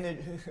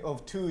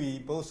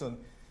 2E boson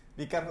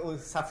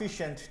becomes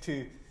sufficient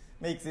to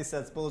make this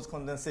as Bose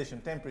condensation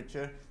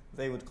temperature,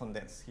 they would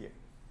condense here.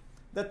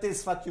 That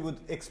is what you would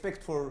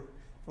expect for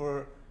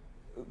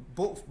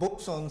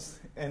bosons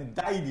and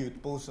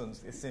dilute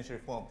bosons essentially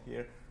formed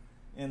here.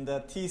 And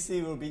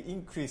TC will be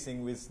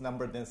increasing with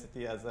number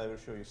density, as I will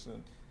show you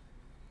soon.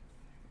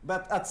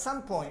 But at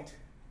some point,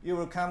 you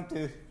will come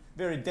to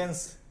very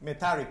dense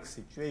metallic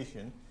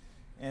situation.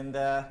 And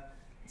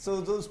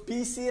so those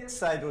BCS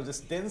side, or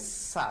this dense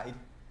side,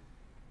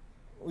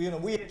 we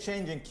are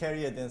changing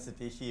carrier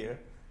density here.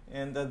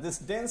 And this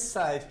dense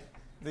side,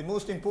 the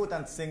most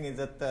important thing is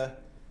that the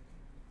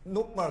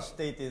normal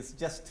state is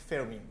just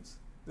fermions.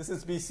 This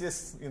is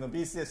BCS,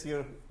 BCS,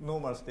 your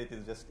normal state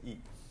is just E.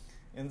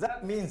 And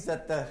that means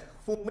that the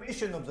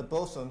formation of the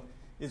boson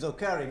is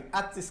occurring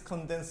at this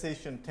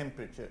condensation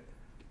temperature.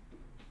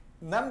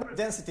 Number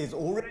density is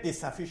already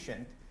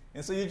sufficient,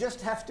 and so you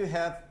just have to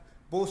have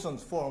bosons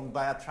formed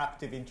by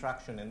attractive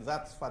interaction, and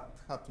that's what's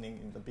happening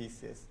in the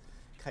BCS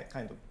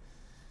kind of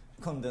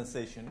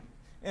condensation.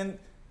 And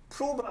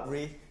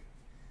probably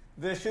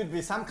there should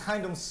be some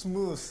kind of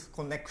smooth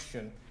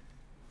connection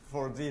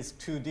for these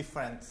two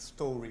different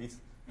stories.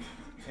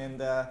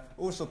 And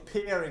also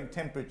pairing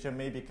temperature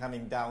may be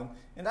coming down.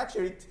 And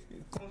actually,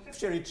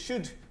 conceptually, it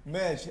should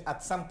merge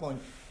at some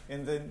point.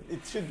 And then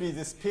it should be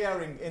this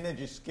pairing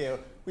energy scale,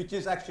 which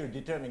is actually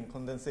determining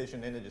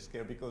condensation energy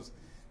scale, because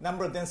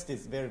number density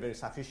is very, very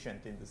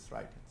sufficient in this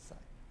right-hand side.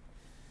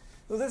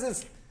 So this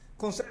is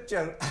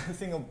conceptual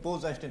thing of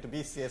Bose-Einstein to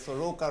BCS, or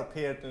local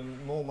pair to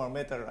normal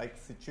metal-like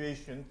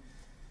situation.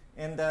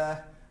 And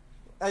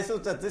I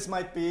thought that this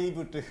might be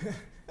able to,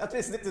 at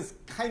least this is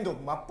kind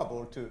of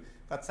mappable to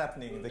what's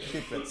happening in the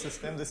Q-plet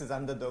system. This is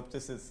underdoped.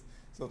 This is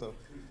sort of,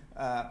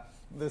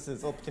 this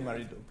is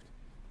optimally doped.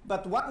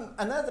 But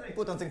another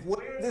important thing,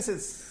 where this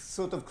is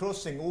sort of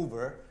crossing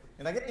over,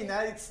 and again,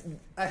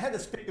 I had a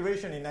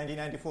speculation in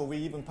 1994, we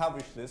even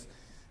published this,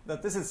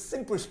 that this is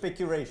simple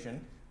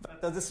speculation,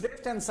 but this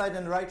left-hand side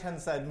and right-hand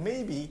side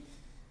may be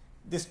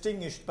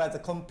distinguished by the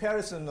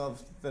comparison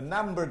of the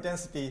number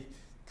density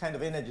kind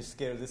of energy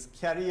scale, this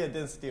carrier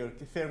density or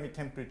Fermi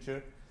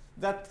temperature,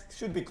 that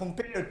should be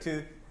compared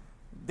to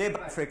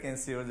Debye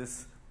frequency, or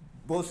this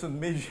boson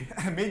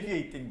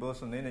mediating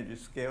boson energy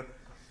scale.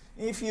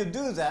 If you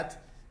do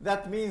that,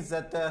 that means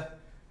that the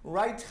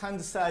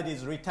right-hand side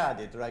is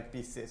retarded, like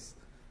BCS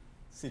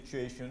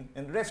situation,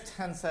 and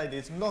left-hand side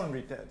is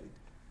non-retarded.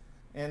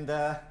 And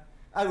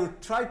I will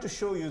try to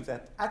show you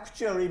that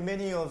actually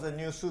many of the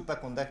new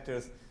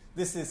superconductors,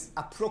 this is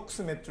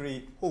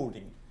approximately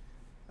holding.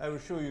 I will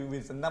show you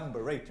with the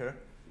number later.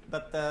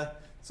 But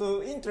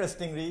so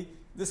interestingly,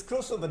 this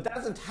crossover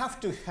doesn't have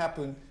to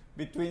happen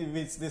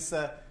with this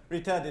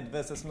retarded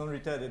versus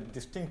non-retarded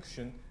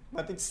distinction,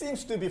 but it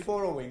seems to be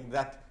following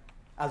that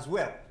as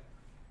well.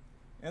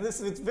 And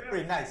this is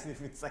very nice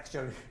if it's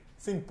actually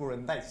simple,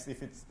 and nice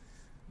if it's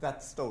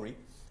that story.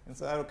 And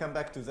so I will come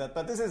back to that.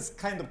 But this is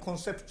kind of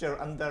conceptual,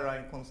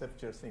 underlying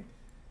conceptual thing.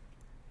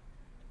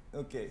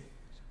 Okay,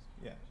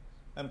 yeah,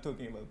 I'm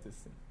talking about this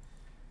thing.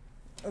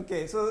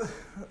 Okay, so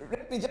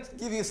let me just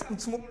give you some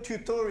small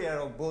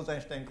tutorial of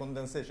Bose-Einstein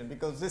condensation,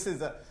 because this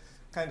is a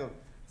kind of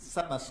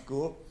summer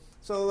school.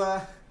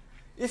 So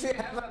if you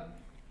have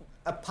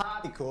a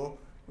particle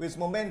with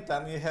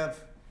momentum, you have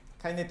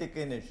kinetic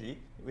energy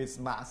with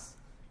mass.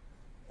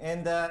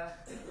 And at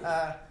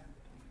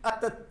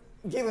the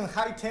given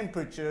high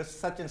temperature,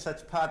 such and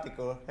such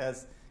particle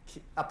has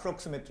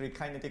approximately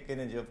kinetic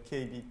energy of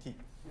kBt.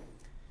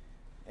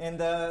 And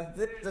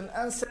there's an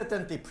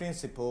uncertainty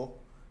principle.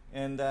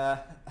 And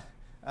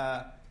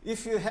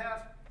if you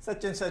have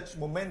such and such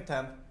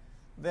momentum,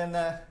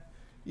 then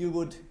you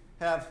would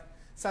have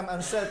some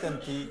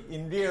uncertainty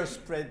in real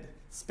spread,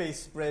 space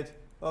spread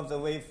of the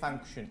wave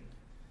function.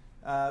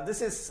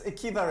 This is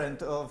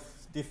equivalent of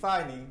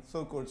defining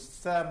so-called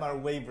thermal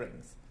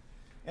wavelengths.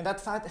 And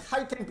at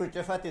high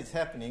temperature, what is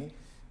happening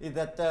is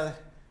that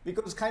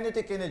because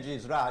kinetic energy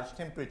is large,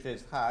 temperature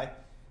is high,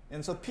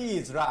 and so P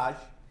is large,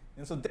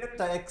 And so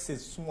delta x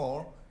is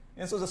small.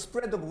 And so the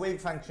spread of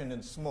wave function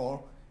is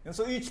small. And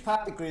so each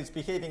particle is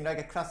behaving like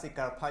a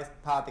classical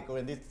particle,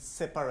 and it's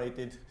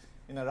separated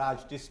in a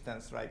large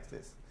distance like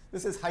this.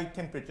 This is high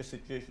temperature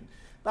situation.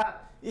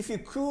 But if you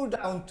cool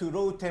down to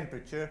low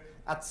temperature,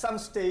 at some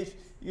stage,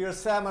 your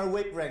thermal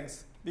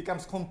wavelength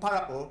becomes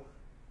comparable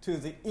to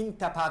the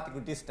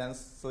interparticle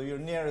distance, so your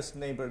nearest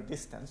neighbor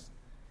distance.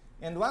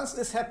 And once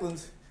this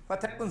happens,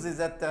 what happens is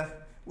that the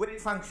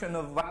wave function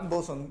of one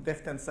boson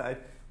left-hand side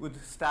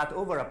would start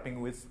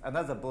overlapping with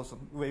another boson,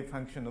 wave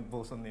function of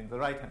boson in the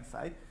right-hand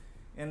side.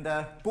 And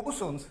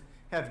bosons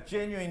have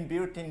genuine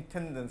built-in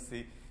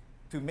tendency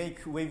to make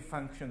wave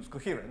functions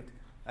coherent,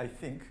 I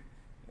think.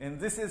 And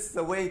this is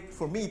the way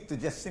for me to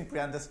just simply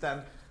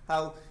understand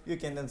how you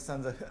can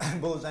understand the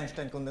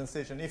Bose-Einstein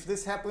condensation. If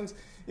this happens,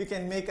 you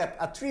can make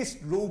at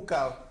least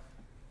local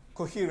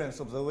coherence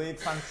of the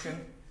wave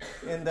function.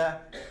 And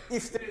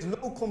if there is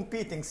no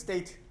competing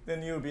state,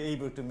 then you'll be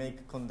able to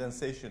make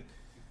condensation.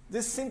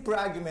 This simple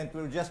argument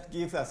will just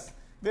give us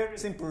very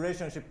simple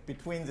relationship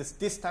between this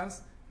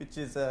distance, which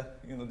is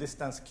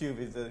distance cube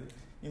is the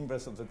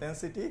inverse of the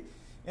density.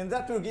 And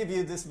that will give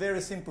you this very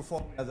simple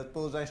formula that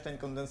Bose-Einstein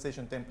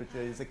condensation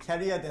temperature is a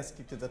carrier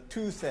density to the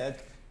 2/3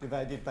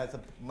 divided by the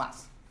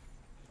mass.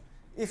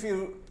 If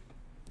you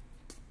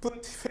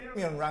put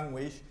fermion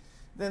language,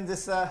 then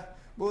this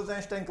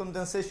Bose-Einstein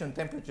condensation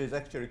temperature is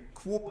actually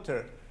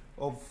quarter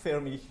of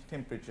Fermi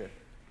temperature.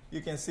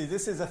 You can see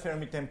this is a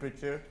Fermi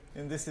temperature,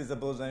 and this is a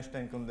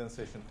Bose-Einstein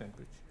condensation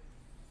temperature.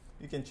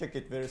 You can check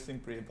it very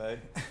simply by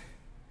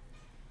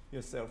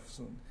yourself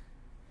soon.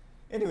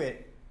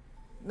 Anyway,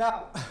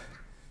 now,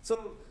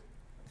 so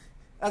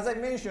as I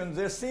mentioned,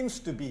 there seems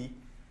to be,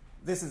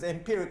 this is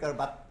empirical,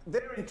 but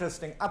very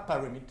interesting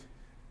upper limit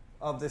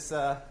of this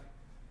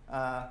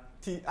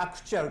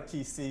actual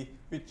TC,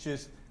 which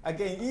is,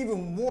 again,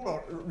 even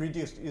more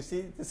reduced. You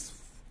see this?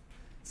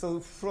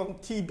 So from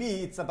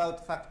TB, it's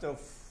about factor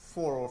of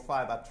 4 or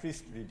 5 at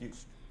least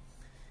reduced.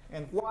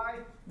 And why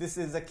this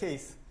is the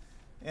case?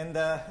 And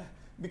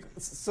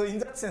so in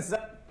that sense,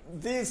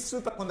 these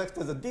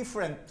superconductors are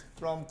different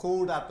from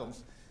cold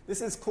atoms.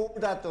 This is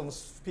cold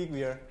atoms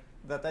figure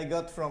that I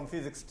got from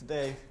Physics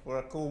Today for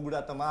a cold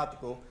atom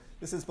article.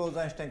 This is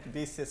Bose-Einstein to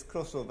BCS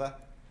crossover.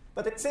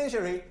 But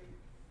essentially,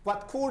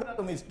 what cold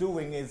atom is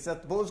doing is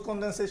that Bose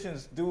condensation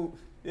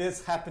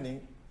is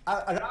happening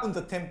around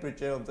the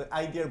temperature of the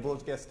ideal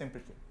Bose gas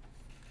temperature.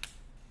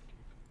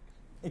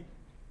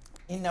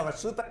 In our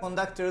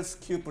superconductors,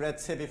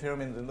 cuprates, heavy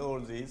fermions, and all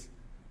these,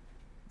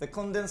 the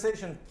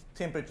condensation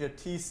temperature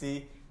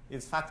Tc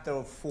is factor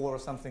of 4 or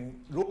something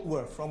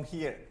lower from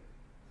here.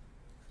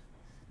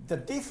 The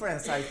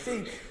difference, I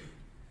think,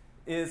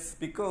 is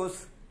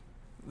because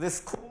this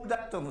cold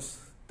atoms,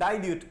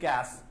 dilute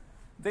gas,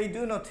 they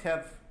do not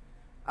have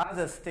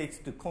other states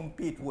to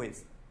compete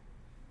with.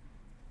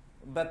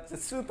 But the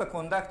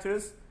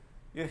superconductors,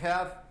 you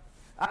have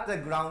other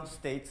ground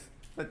states,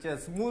 such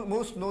as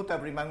most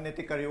notably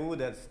magnetically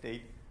ordered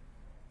state,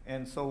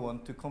 and so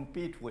on, to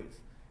compete with.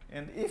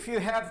 And if you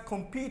have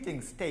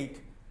competing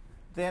state,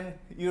 then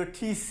your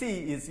Tc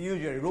is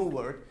usually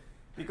lowered,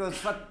 because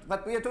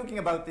what we are talking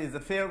about is the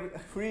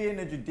free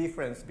energy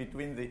difference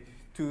between the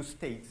two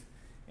states.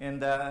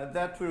 And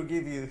that will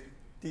give you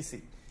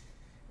Tc.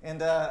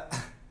 And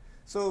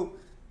so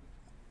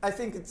I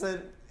think it's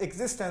the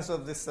existence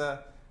of this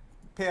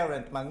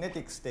parent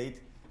magnetic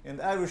state. And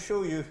I will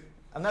show you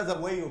another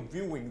way of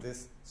viewing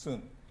this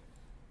soon.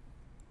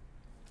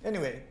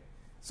 Anyway,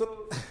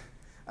 so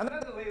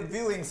another way of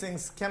viewing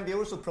things can be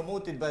also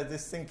promoted by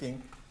this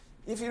thinking.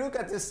 If you look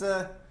at this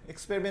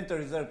experimental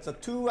results, a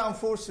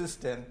 2-1-4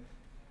 system,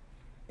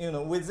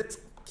 with this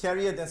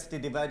carrier density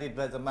divided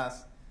by the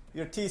mass,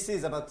 your Tc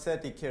is about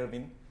 30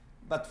 Kelvin.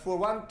 But for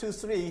 1, 2,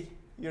 3,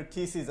 your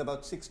Tc is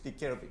about 60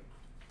 Kelvin.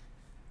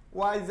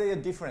 Why they are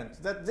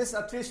different? This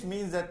at least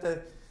means that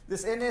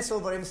this Ns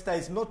over m star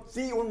is not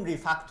the only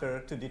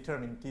factor to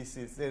determine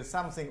Tc. There's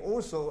something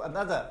also,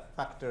 another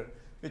factor,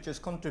 which is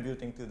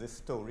contributing to this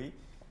story.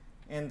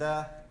 And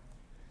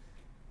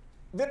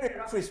very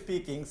roughly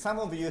speaking, some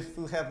of you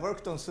who have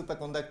worked on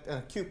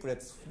superconductor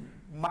cuprates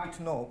might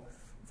know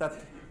that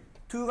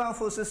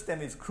 2-1-4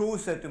 system is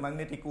closer to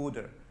magnetic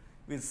order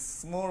with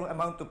small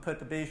amount of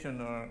perturbation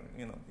or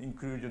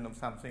inclusion of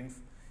some things.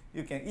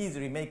 You can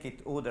easily make it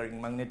ordering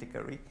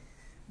magnetically.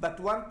 But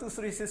 1, 2,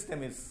 3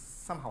 system is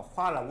somehow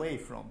far away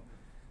from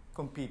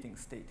competing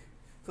state.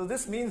 So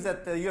this means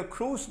that your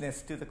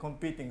closeness to the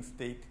competing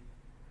state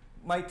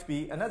might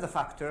be another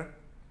factor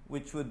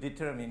which would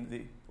determine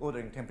the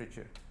ordering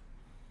temperature.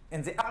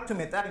 And the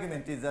ultimate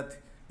argument is that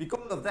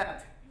because of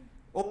that,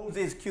 all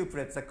these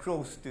cuprates are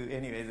close to,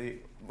 anyway, the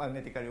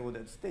magnetically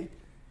ordered state.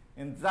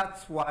 And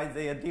that's why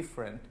they are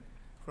different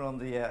from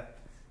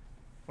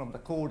the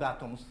cold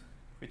atoms,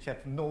 which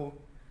have no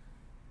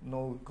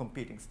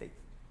competing states.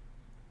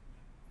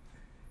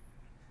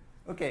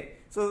 Okay,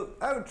 so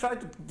I will try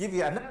to give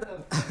you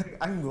another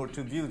angle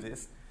to view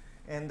this.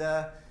 And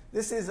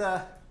this is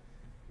a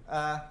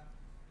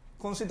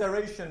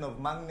consideration of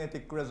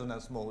magnetic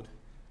resonance mode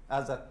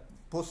as a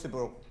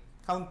possible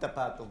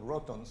counterpart of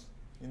protons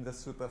in the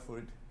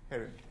superfluid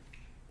helium.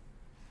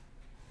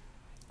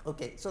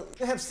 Okay, so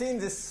you have seen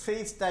these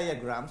phase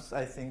diagrams.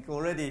 I think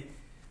already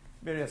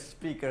various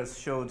speakers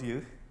showed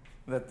you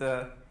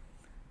that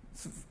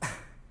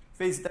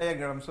phase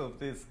diagrams of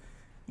these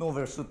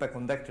novel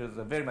superconductors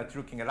are very much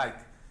looking alike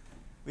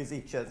with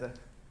each other.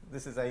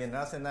 This is iron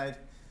arsenide,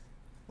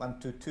 1,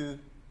 2, 2.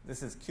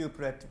 This is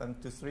cupret, 1,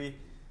 2, 3.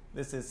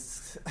 This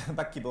is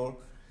buckyball.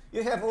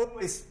 You have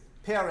always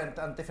parent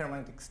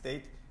antiferromagnetic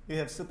state. You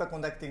have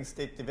superconducting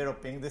state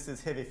developing. This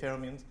is heavy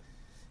fermions.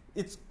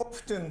 It's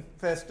often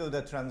first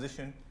order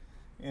transition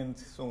and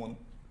so on.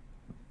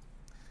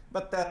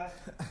 But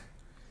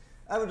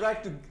I would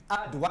like to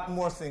add one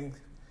more thing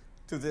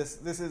to this.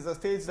 This is a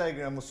phase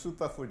diagram of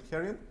superfluid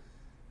helium.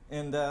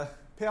 And the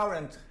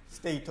parent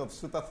state of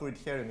superfluid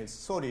helium is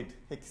solid,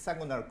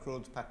 hexagonal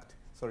closed-packed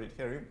solid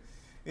helium.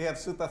 We have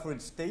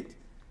superfluid state.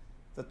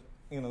 That,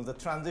 the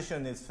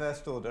transition is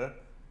first order.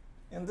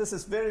 And this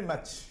is very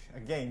much,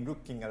 again,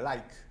 looking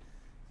alike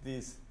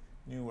these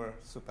newer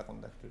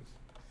superconductors.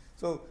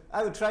 So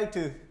I will try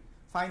to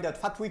find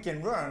out what we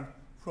can learn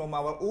from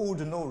our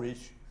old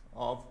knowledge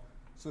of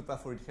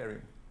superfluid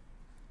helium.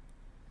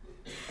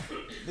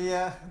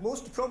 The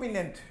most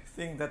prominent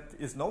thing that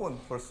is known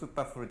for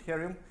superfluid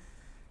helium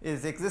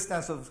is the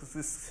existence of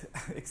this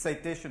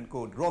excitation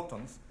called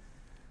protons.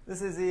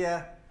 This is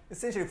the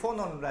essentially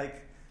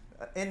phonon-like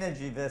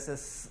energy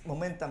versus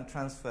momentum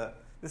transfer.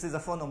 This is a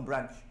phonon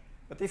branch.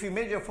 But if you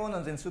measure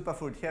phonons in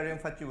superfluid helium,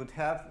 what you would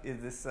have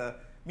is this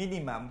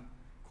minimum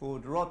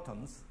called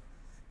protons.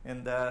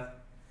 And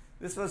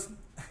this was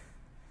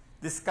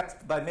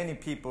discussed by many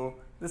people.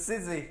 This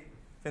is a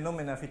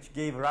phenomenon which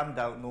gave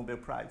Landau Nobel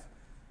Prize.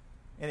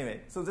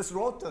 Anyway, so this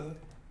proton,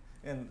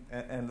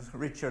 and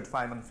Richard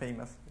Feynman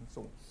famous, and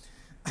so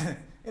on.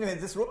 Anyway,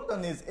 this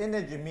proton is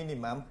energy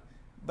minimum,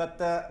 but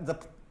the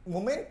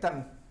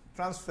momentum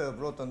transfer of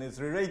proton is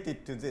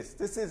related to this.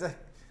 This is a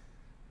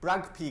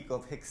Bragg peak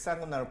of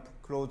hexagonal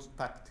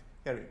closed-packed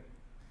helium.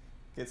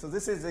 Okay, so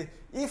this is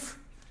if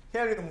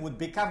helium would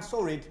become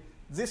solid,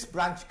 this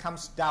branch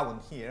comes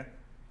down here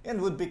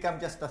and would become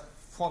just a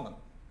phonon.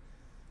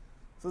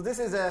 So this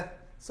is a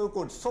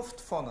so-called soft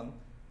phonon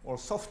or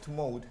soft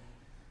mode.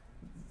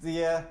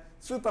 The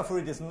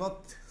superfluid is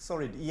not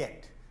solid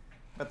yet,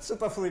 but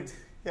superfluid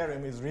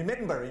helium is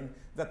remembering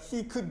that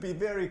he could be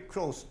very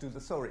close to the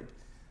solid.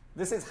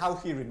 This is how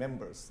he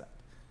remembers that.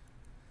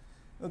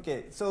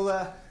 Okay, so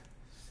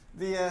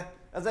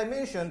as I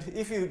mentioned,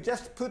 if you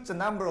just put the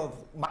number of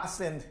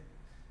mass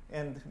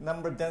and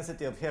number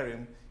density of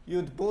helium,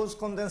 you'd Bose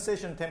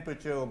condensation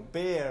temperature of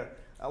bare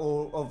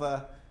or of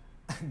a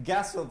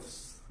gas of,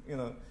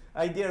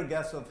 ideal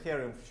gas of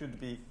helium should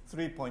be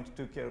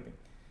 3.2 Kelvin.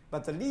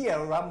 But the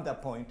real lambda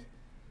point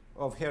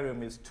of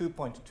helium is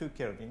 2.2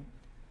 Kelvin.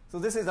 So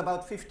this is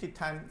about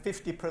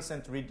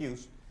 50%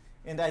 reduced.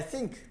 And I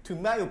think, to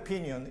my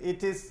opinion,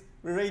 it is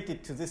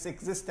related to this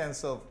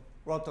existence of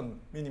proton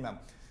minimum.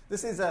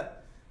 This is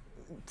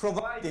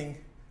providing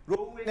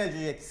low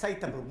energy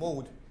excitable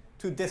mode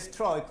to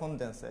destroy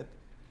condensate.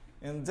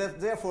 And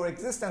therefore,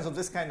 existence of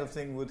this kind of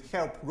thing would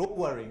help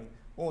lowering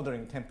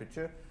ordering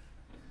temperature.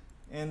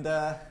 And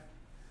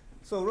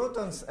so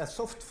protons, a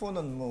soft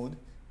phonon mode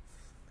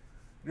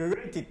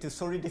related to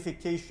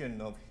solidification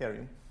of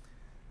helium.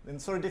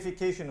 And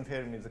solidification of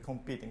helium is a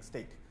competing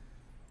state.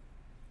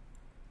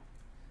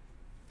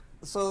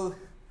 So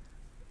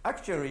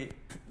actually,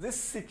 this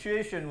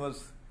situation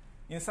was,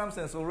 in some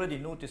sense, already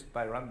noticed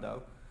by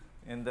Landau.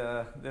 And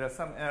there are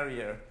some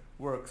earlier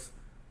works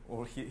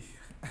or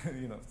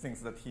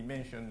things that he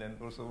mentioned, and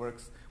also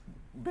works,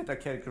 better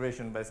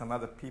calculation by some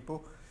other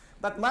people.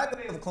 But my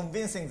way of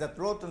convincing that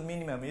proton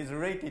minimum is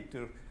related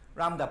to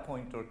lambda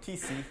point or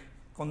TC,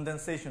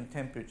 condensation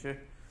temperature,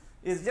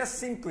 is just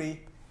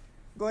simply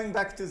going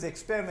back to the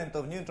experiment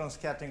of neutron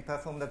scattering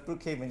performed at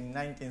Brookhaven in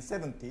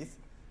 1970s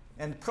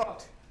and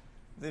plot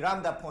the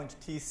lambda point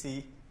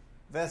TC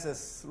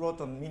versus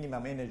proton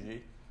minimum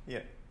energy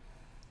here.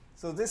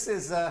 So this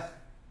is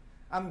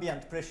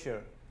ambient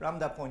pressure.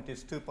 Lambda point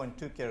is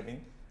 2.2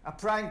 Kelvin.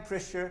 Applying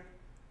pressure,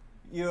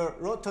 your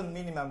proton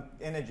minimum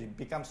energy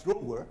becomes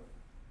lower.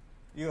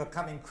 You are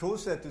coming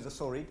closer to the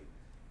solid.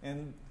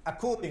 And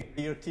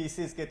accordingly, your TC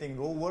is getting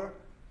lower.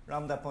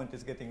 Lambda point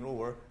is getting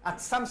lower. At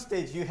some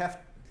stage, you have,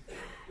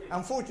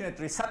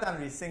 unfortunately,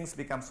 suddenly things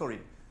become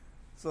solid.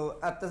 So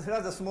at a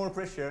rather small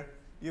pressure,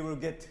 you will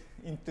get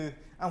into,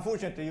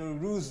 unfortunately, you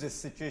will lose this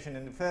situation.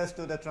 And first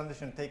order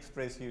transition takes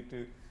place due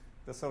to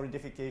the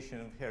solidification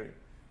of helium.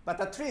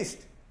 But at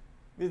least,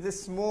 with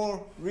this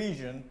small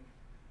region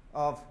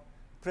of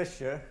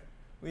pressure,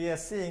 we are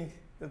seeing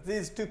that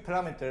these two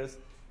parameters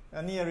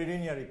are nearly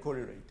linearly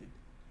correlated.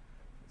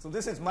 So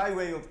this is my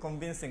way of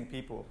convincing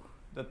people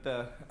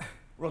that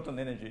proton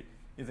energy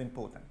is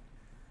important.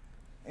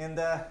 And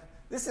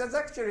this is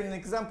actually an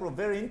example, a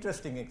very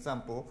interesting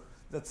example,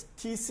 that's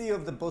TC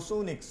of the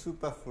bosonic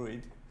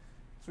superfluid,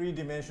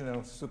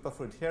 three-dimensional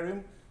superfluid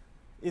helium,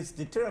 is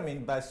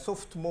determined by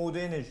soft mode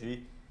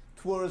energy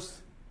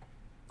towards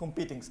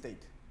competing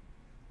state.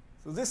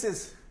 So this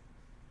is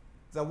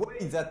the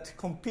way that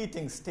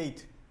competing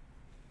state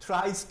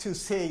tries to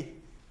say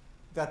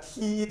that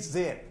he is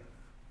there.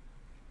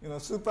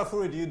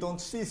 Superfluid, you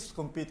don't see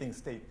competing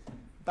state.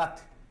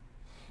 But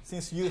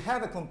since you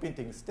have a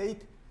competing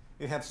state,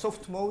 you have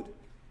soft mode,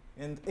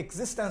 and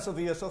existence of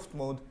your soft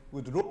mode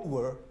would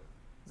lower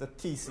the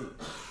TC.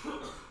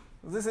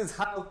 This is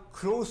how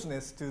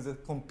closeness to the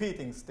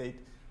competing state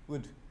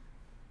would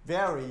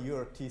vary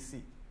your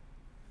TC.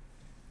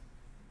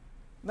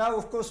 Now,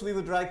 of course, we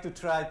would like to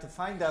try to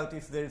find out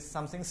if there is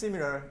something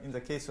similar in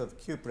the case of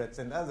cupretes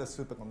and other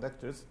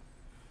superconductors.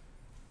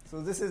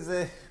 So this is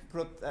a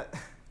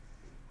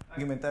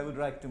argument I would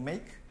like to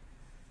make.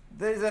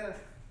 There is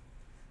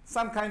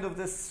some kind of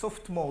this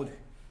soft mode,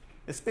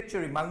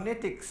 especially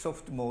magnetic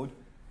soft mode,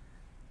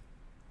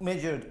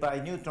 measured by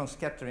neutron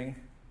scattering,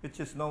 which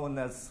is known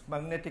as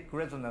magnetic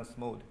resonance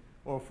mode,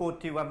 or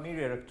 41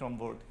 millielectron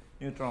volt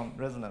neutron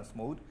resonance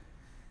mode.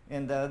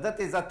 And that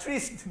is, at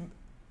least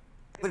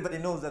everybody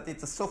knows that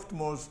it's a soft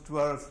mode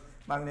towards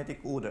magnetic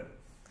order.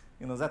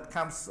 That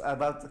comes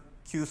about the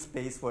Q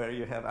space where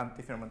you have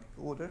antiferromantic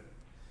order.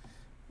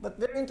 But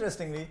very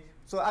interestingly,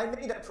 so I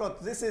made a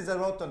plot. This is a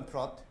Roton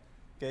plot.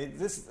 Okay,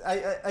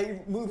 I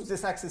moved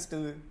this axis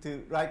to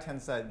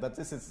right-hand side, but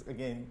this is,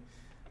 again,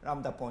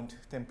 lambda point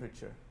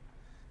temperature.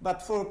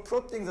 But for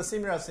plotting the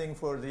similar thing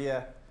for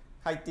the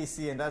high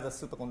TC and other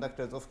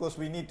superconductors, of course,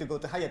 we need to go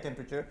to higher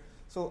temperature.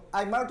 So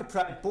I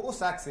multiplied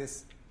both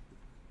axes,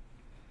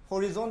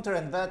 horizontal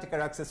and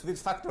vertical axis,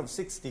 with factor of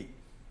 60.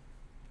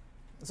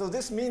 So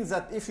this means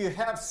that if you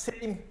have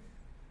same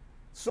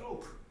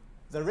slope,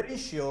 the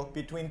ratio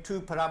between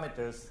two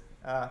parameters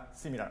are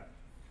similar.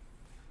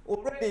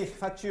 Already,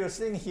 what you're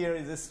seeing here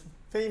is this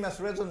famous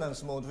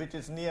resonance mode, which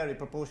is nearly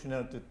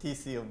proportional to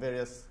TC of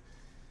various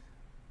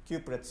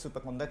cupret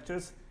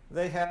superconductors.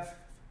 They have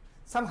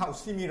somehow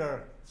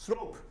similar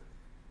slope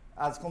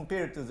as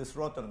compared to this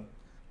Roton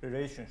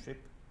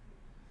relationship.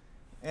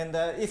 And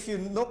if you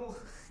know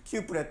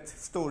cupret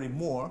story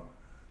more,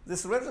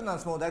 this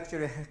resonance mode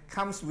actually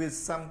comes with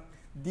some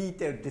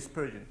detailed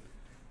dispersion.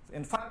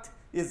 In fact,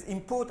 is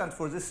important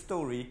for this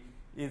story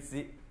is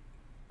the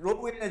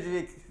low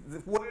energy,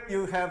 where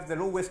you have the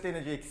lowest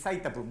energy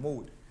excitable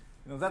mode.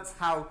 That's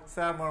how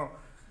thermal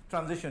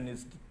transition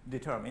is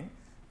determined.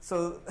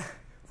 So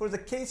for the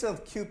case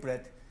of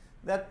cupret,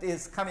 that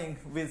is coming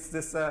with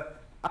this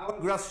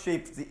hourglass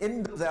shape, the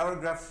end of the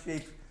hourglass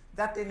shape.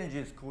 That energy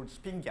is called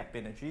spin gap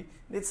energy.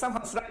 It's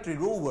somehow slightly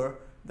lower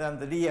than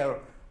the real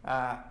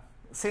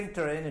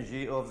center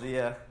energy of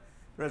the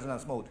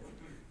resonance mode.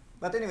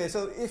 But anyway,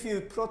 so if you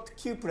plot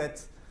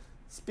cupret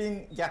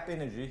spin gap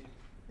energy,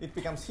 it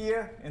becomes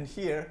here and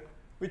here,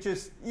 which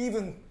is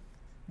even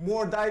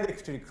more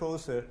directly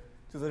closer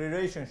to the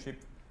relationship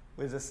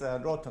with this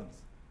Rotons.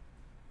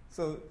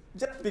 So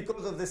just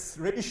because of this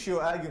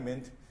ratio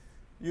argument,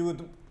 you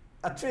would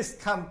at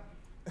least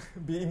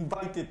be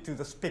invited to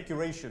the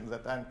speculation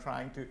that I'm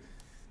trying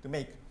to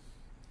make.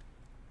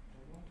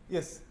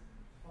 Yes?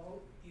 How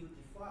you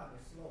define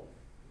the slope?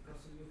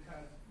 Because you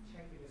can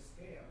check the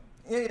scale.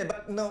 Yeah,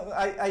 but no,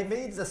 I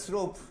made the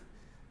slope,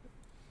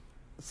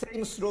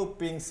 same slope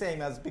being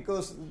same as,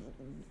 because,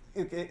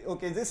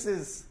 okay, this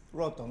is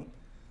Roton.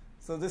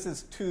 So this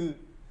is 2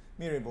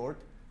 millivolt.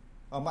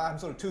 I'm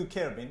sorry, 2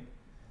 Kelvin.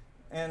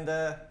 And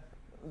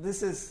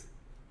this is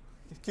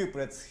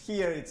cuprets.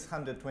 Here it's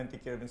 120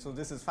 Kelvin. So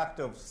this is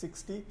factor of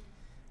 60.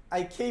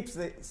 I keep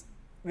the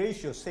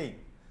ratio same.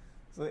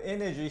 So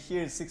energy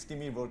here is 60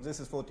 millivolt. This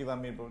is 41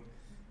 millivolt.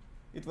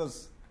 It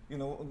was, 1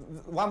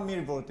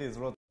 millivolt is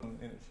Roton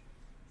energy.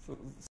 So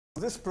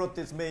this plot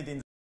is made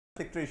in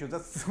the ratio.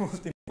 That's the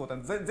most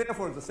important.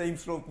 Therefore, the same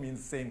slope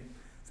means same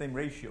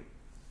ratio.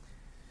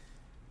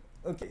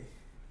 Okay.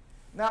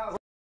 Now,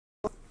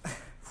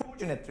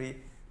 fortunately,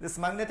 this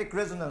magnetic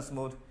resonance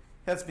mode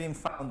has been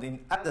found in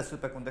other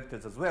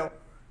superconductors as well.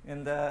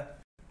 And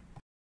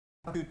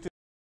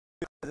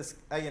this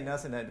iron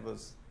arsenide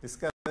was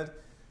discovered.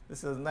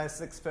 This is a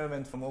nice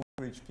experiment from Oak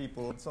Ridge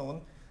people and so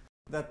on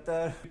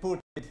that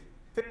reported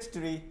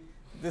firstly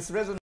this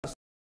resonance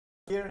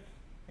here,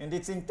 and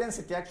its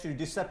intensity actually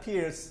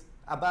disappears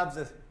above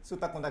the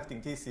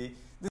superconducting TC.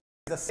 This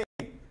is the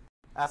same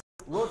as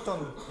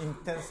Roton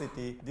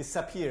intensity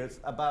disappears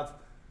above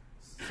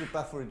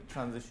superfluid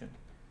transition.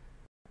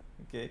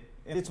 Okay,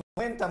 and its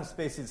momentum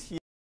space is here,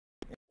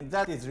 and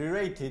that is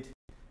related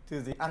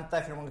to the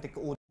antiferromagnetic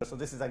order. So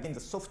this is again the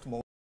soft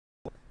mode.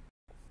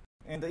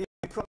 And if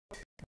you plot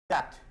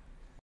that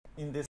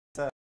in this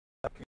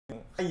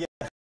higher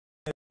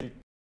energy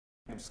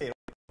scale,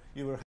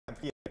 you will have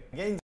here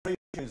again the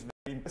ratio is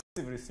very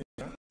impressively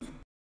similar.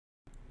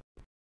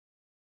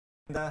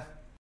 And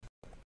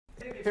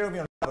heavy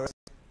fermion layers,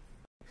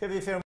 heavy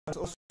fermion is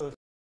also the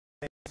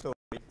same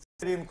story.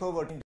 Cerium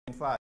cobalt indium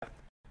 5.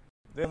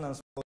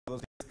 Resonance mode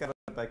was discovered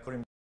by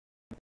Corinne.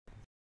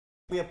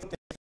 We are putting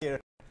here,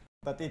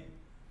 but it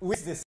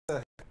with this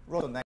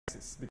Roton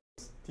axis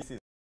because this is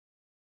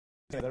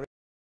the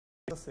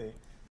say.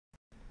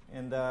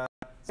 And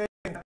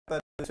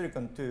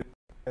silicon 2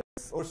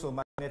 has also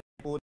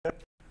magnetic order,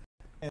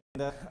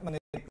 and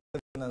magnetic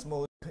resonance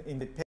mode in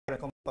the parent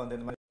compound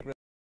and magnetic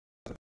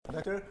resonance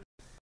conductor.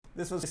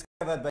 This was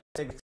discovered by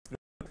Seg's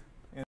group,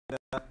 and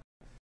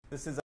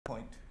this is a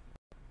point.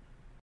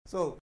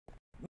 So,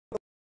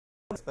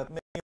 but many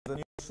of the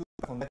new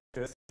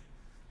superconductors,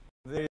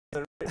 there is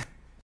a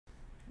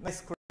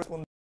nice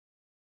correspondence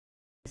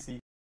to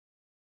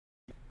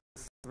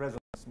this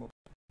resonance mode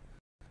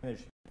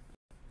energy.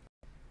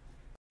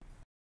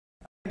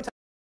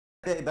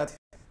 But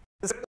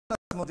this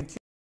resonance mode in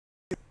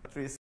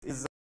batteries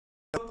is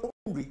not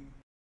only,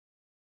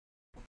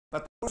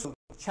 but also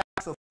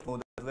Chasov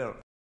mode as well.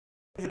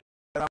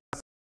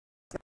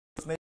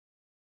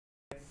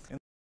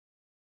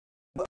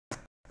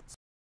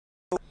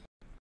 So,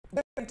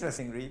 very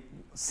interestingly,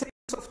 same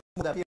soft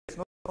mode appears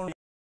not only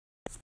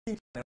in spin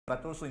channel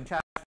but also in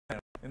charge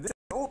channel. And this is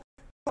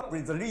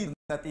probably the reason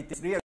that it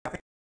is really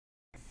affecting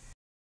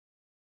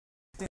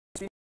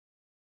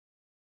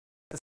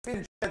the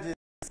spin charges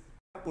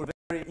couple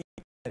very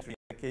independently in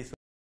the case of.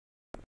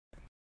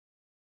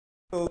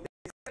 So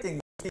exciting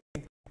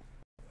thing,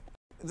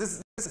 this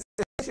is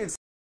essentially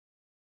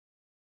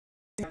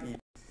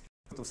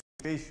to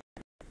situation.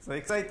 So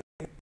exciting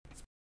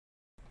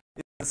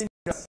is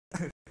interest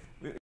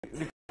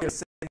requires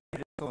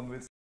same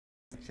with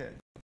shell.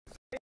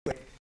 Anyway,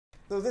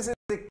 so this is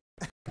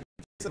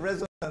the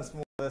resonance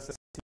mode as a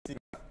CT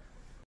graph.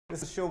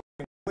 This is showing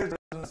where the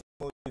resonance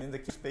mode is in the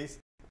Q space,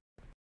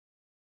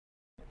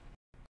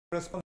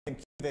 corresponding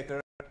Q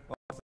vector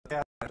of the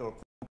parent or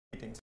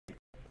competing state.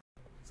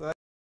 So I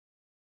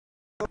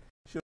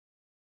show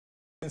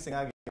convincing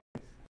argument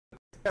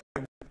that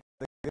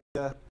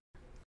the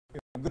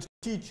good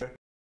teacher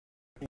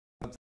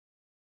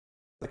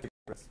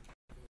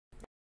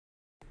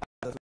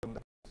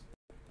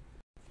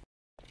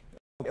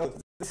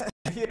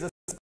here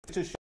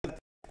to show that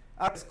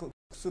R is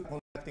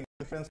superconducting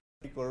difference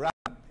equal run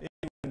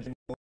engine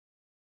mode.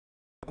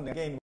 And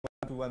again,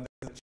 1 to 1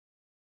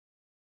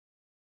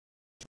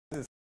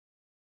 is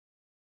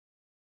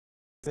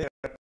there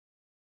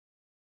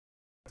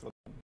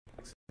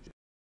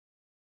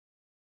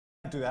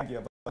to argue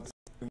about this.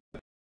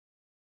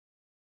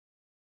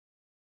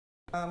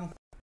 I'm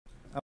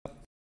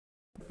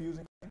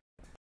confusing.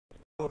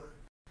 Or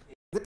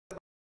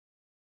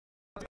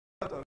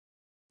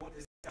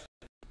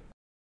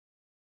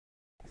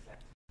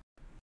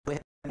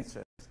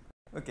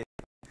okay.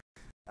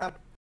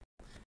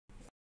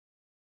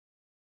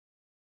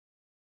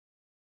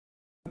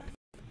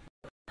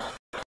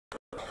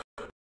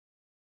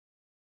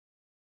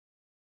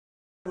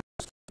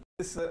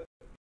 This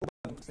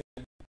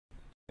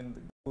and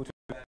go to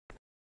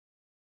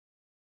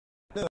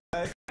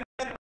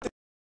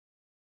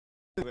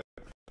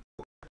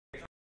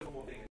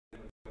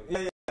no,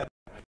 yeah.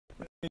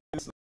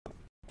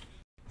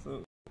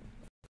 So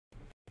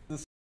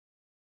this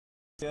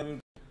I will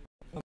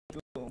not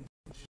go.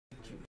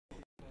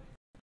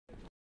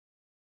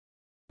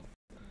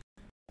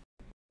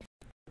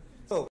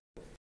 So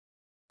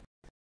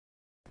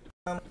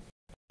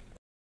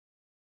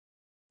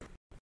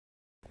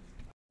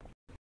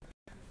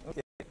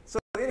okay. So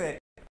anyway,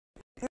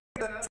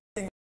 here's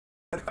thing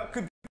that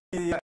could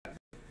be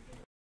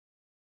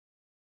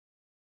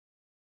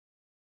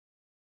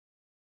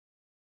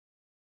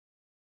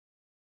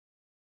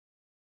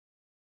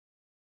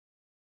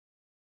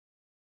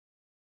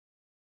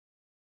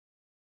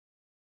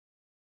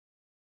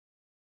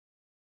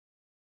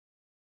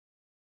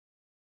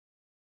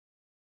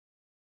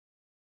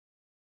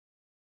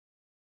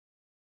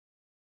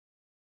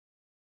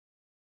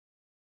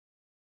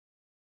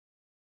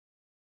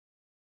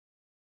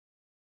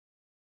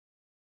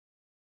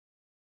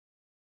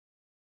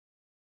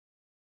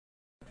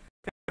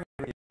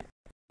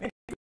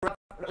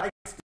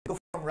likes to go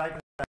from right to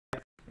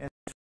left and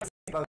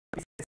think about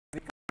pieces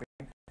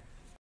recovering.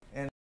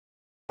 And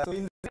so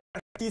in the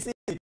TC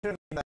determined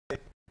by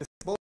this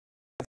both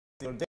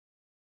your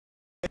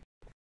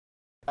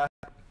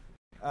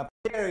a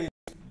pair is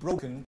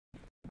broken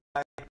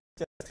by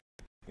just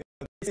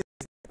this is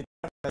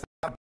determined as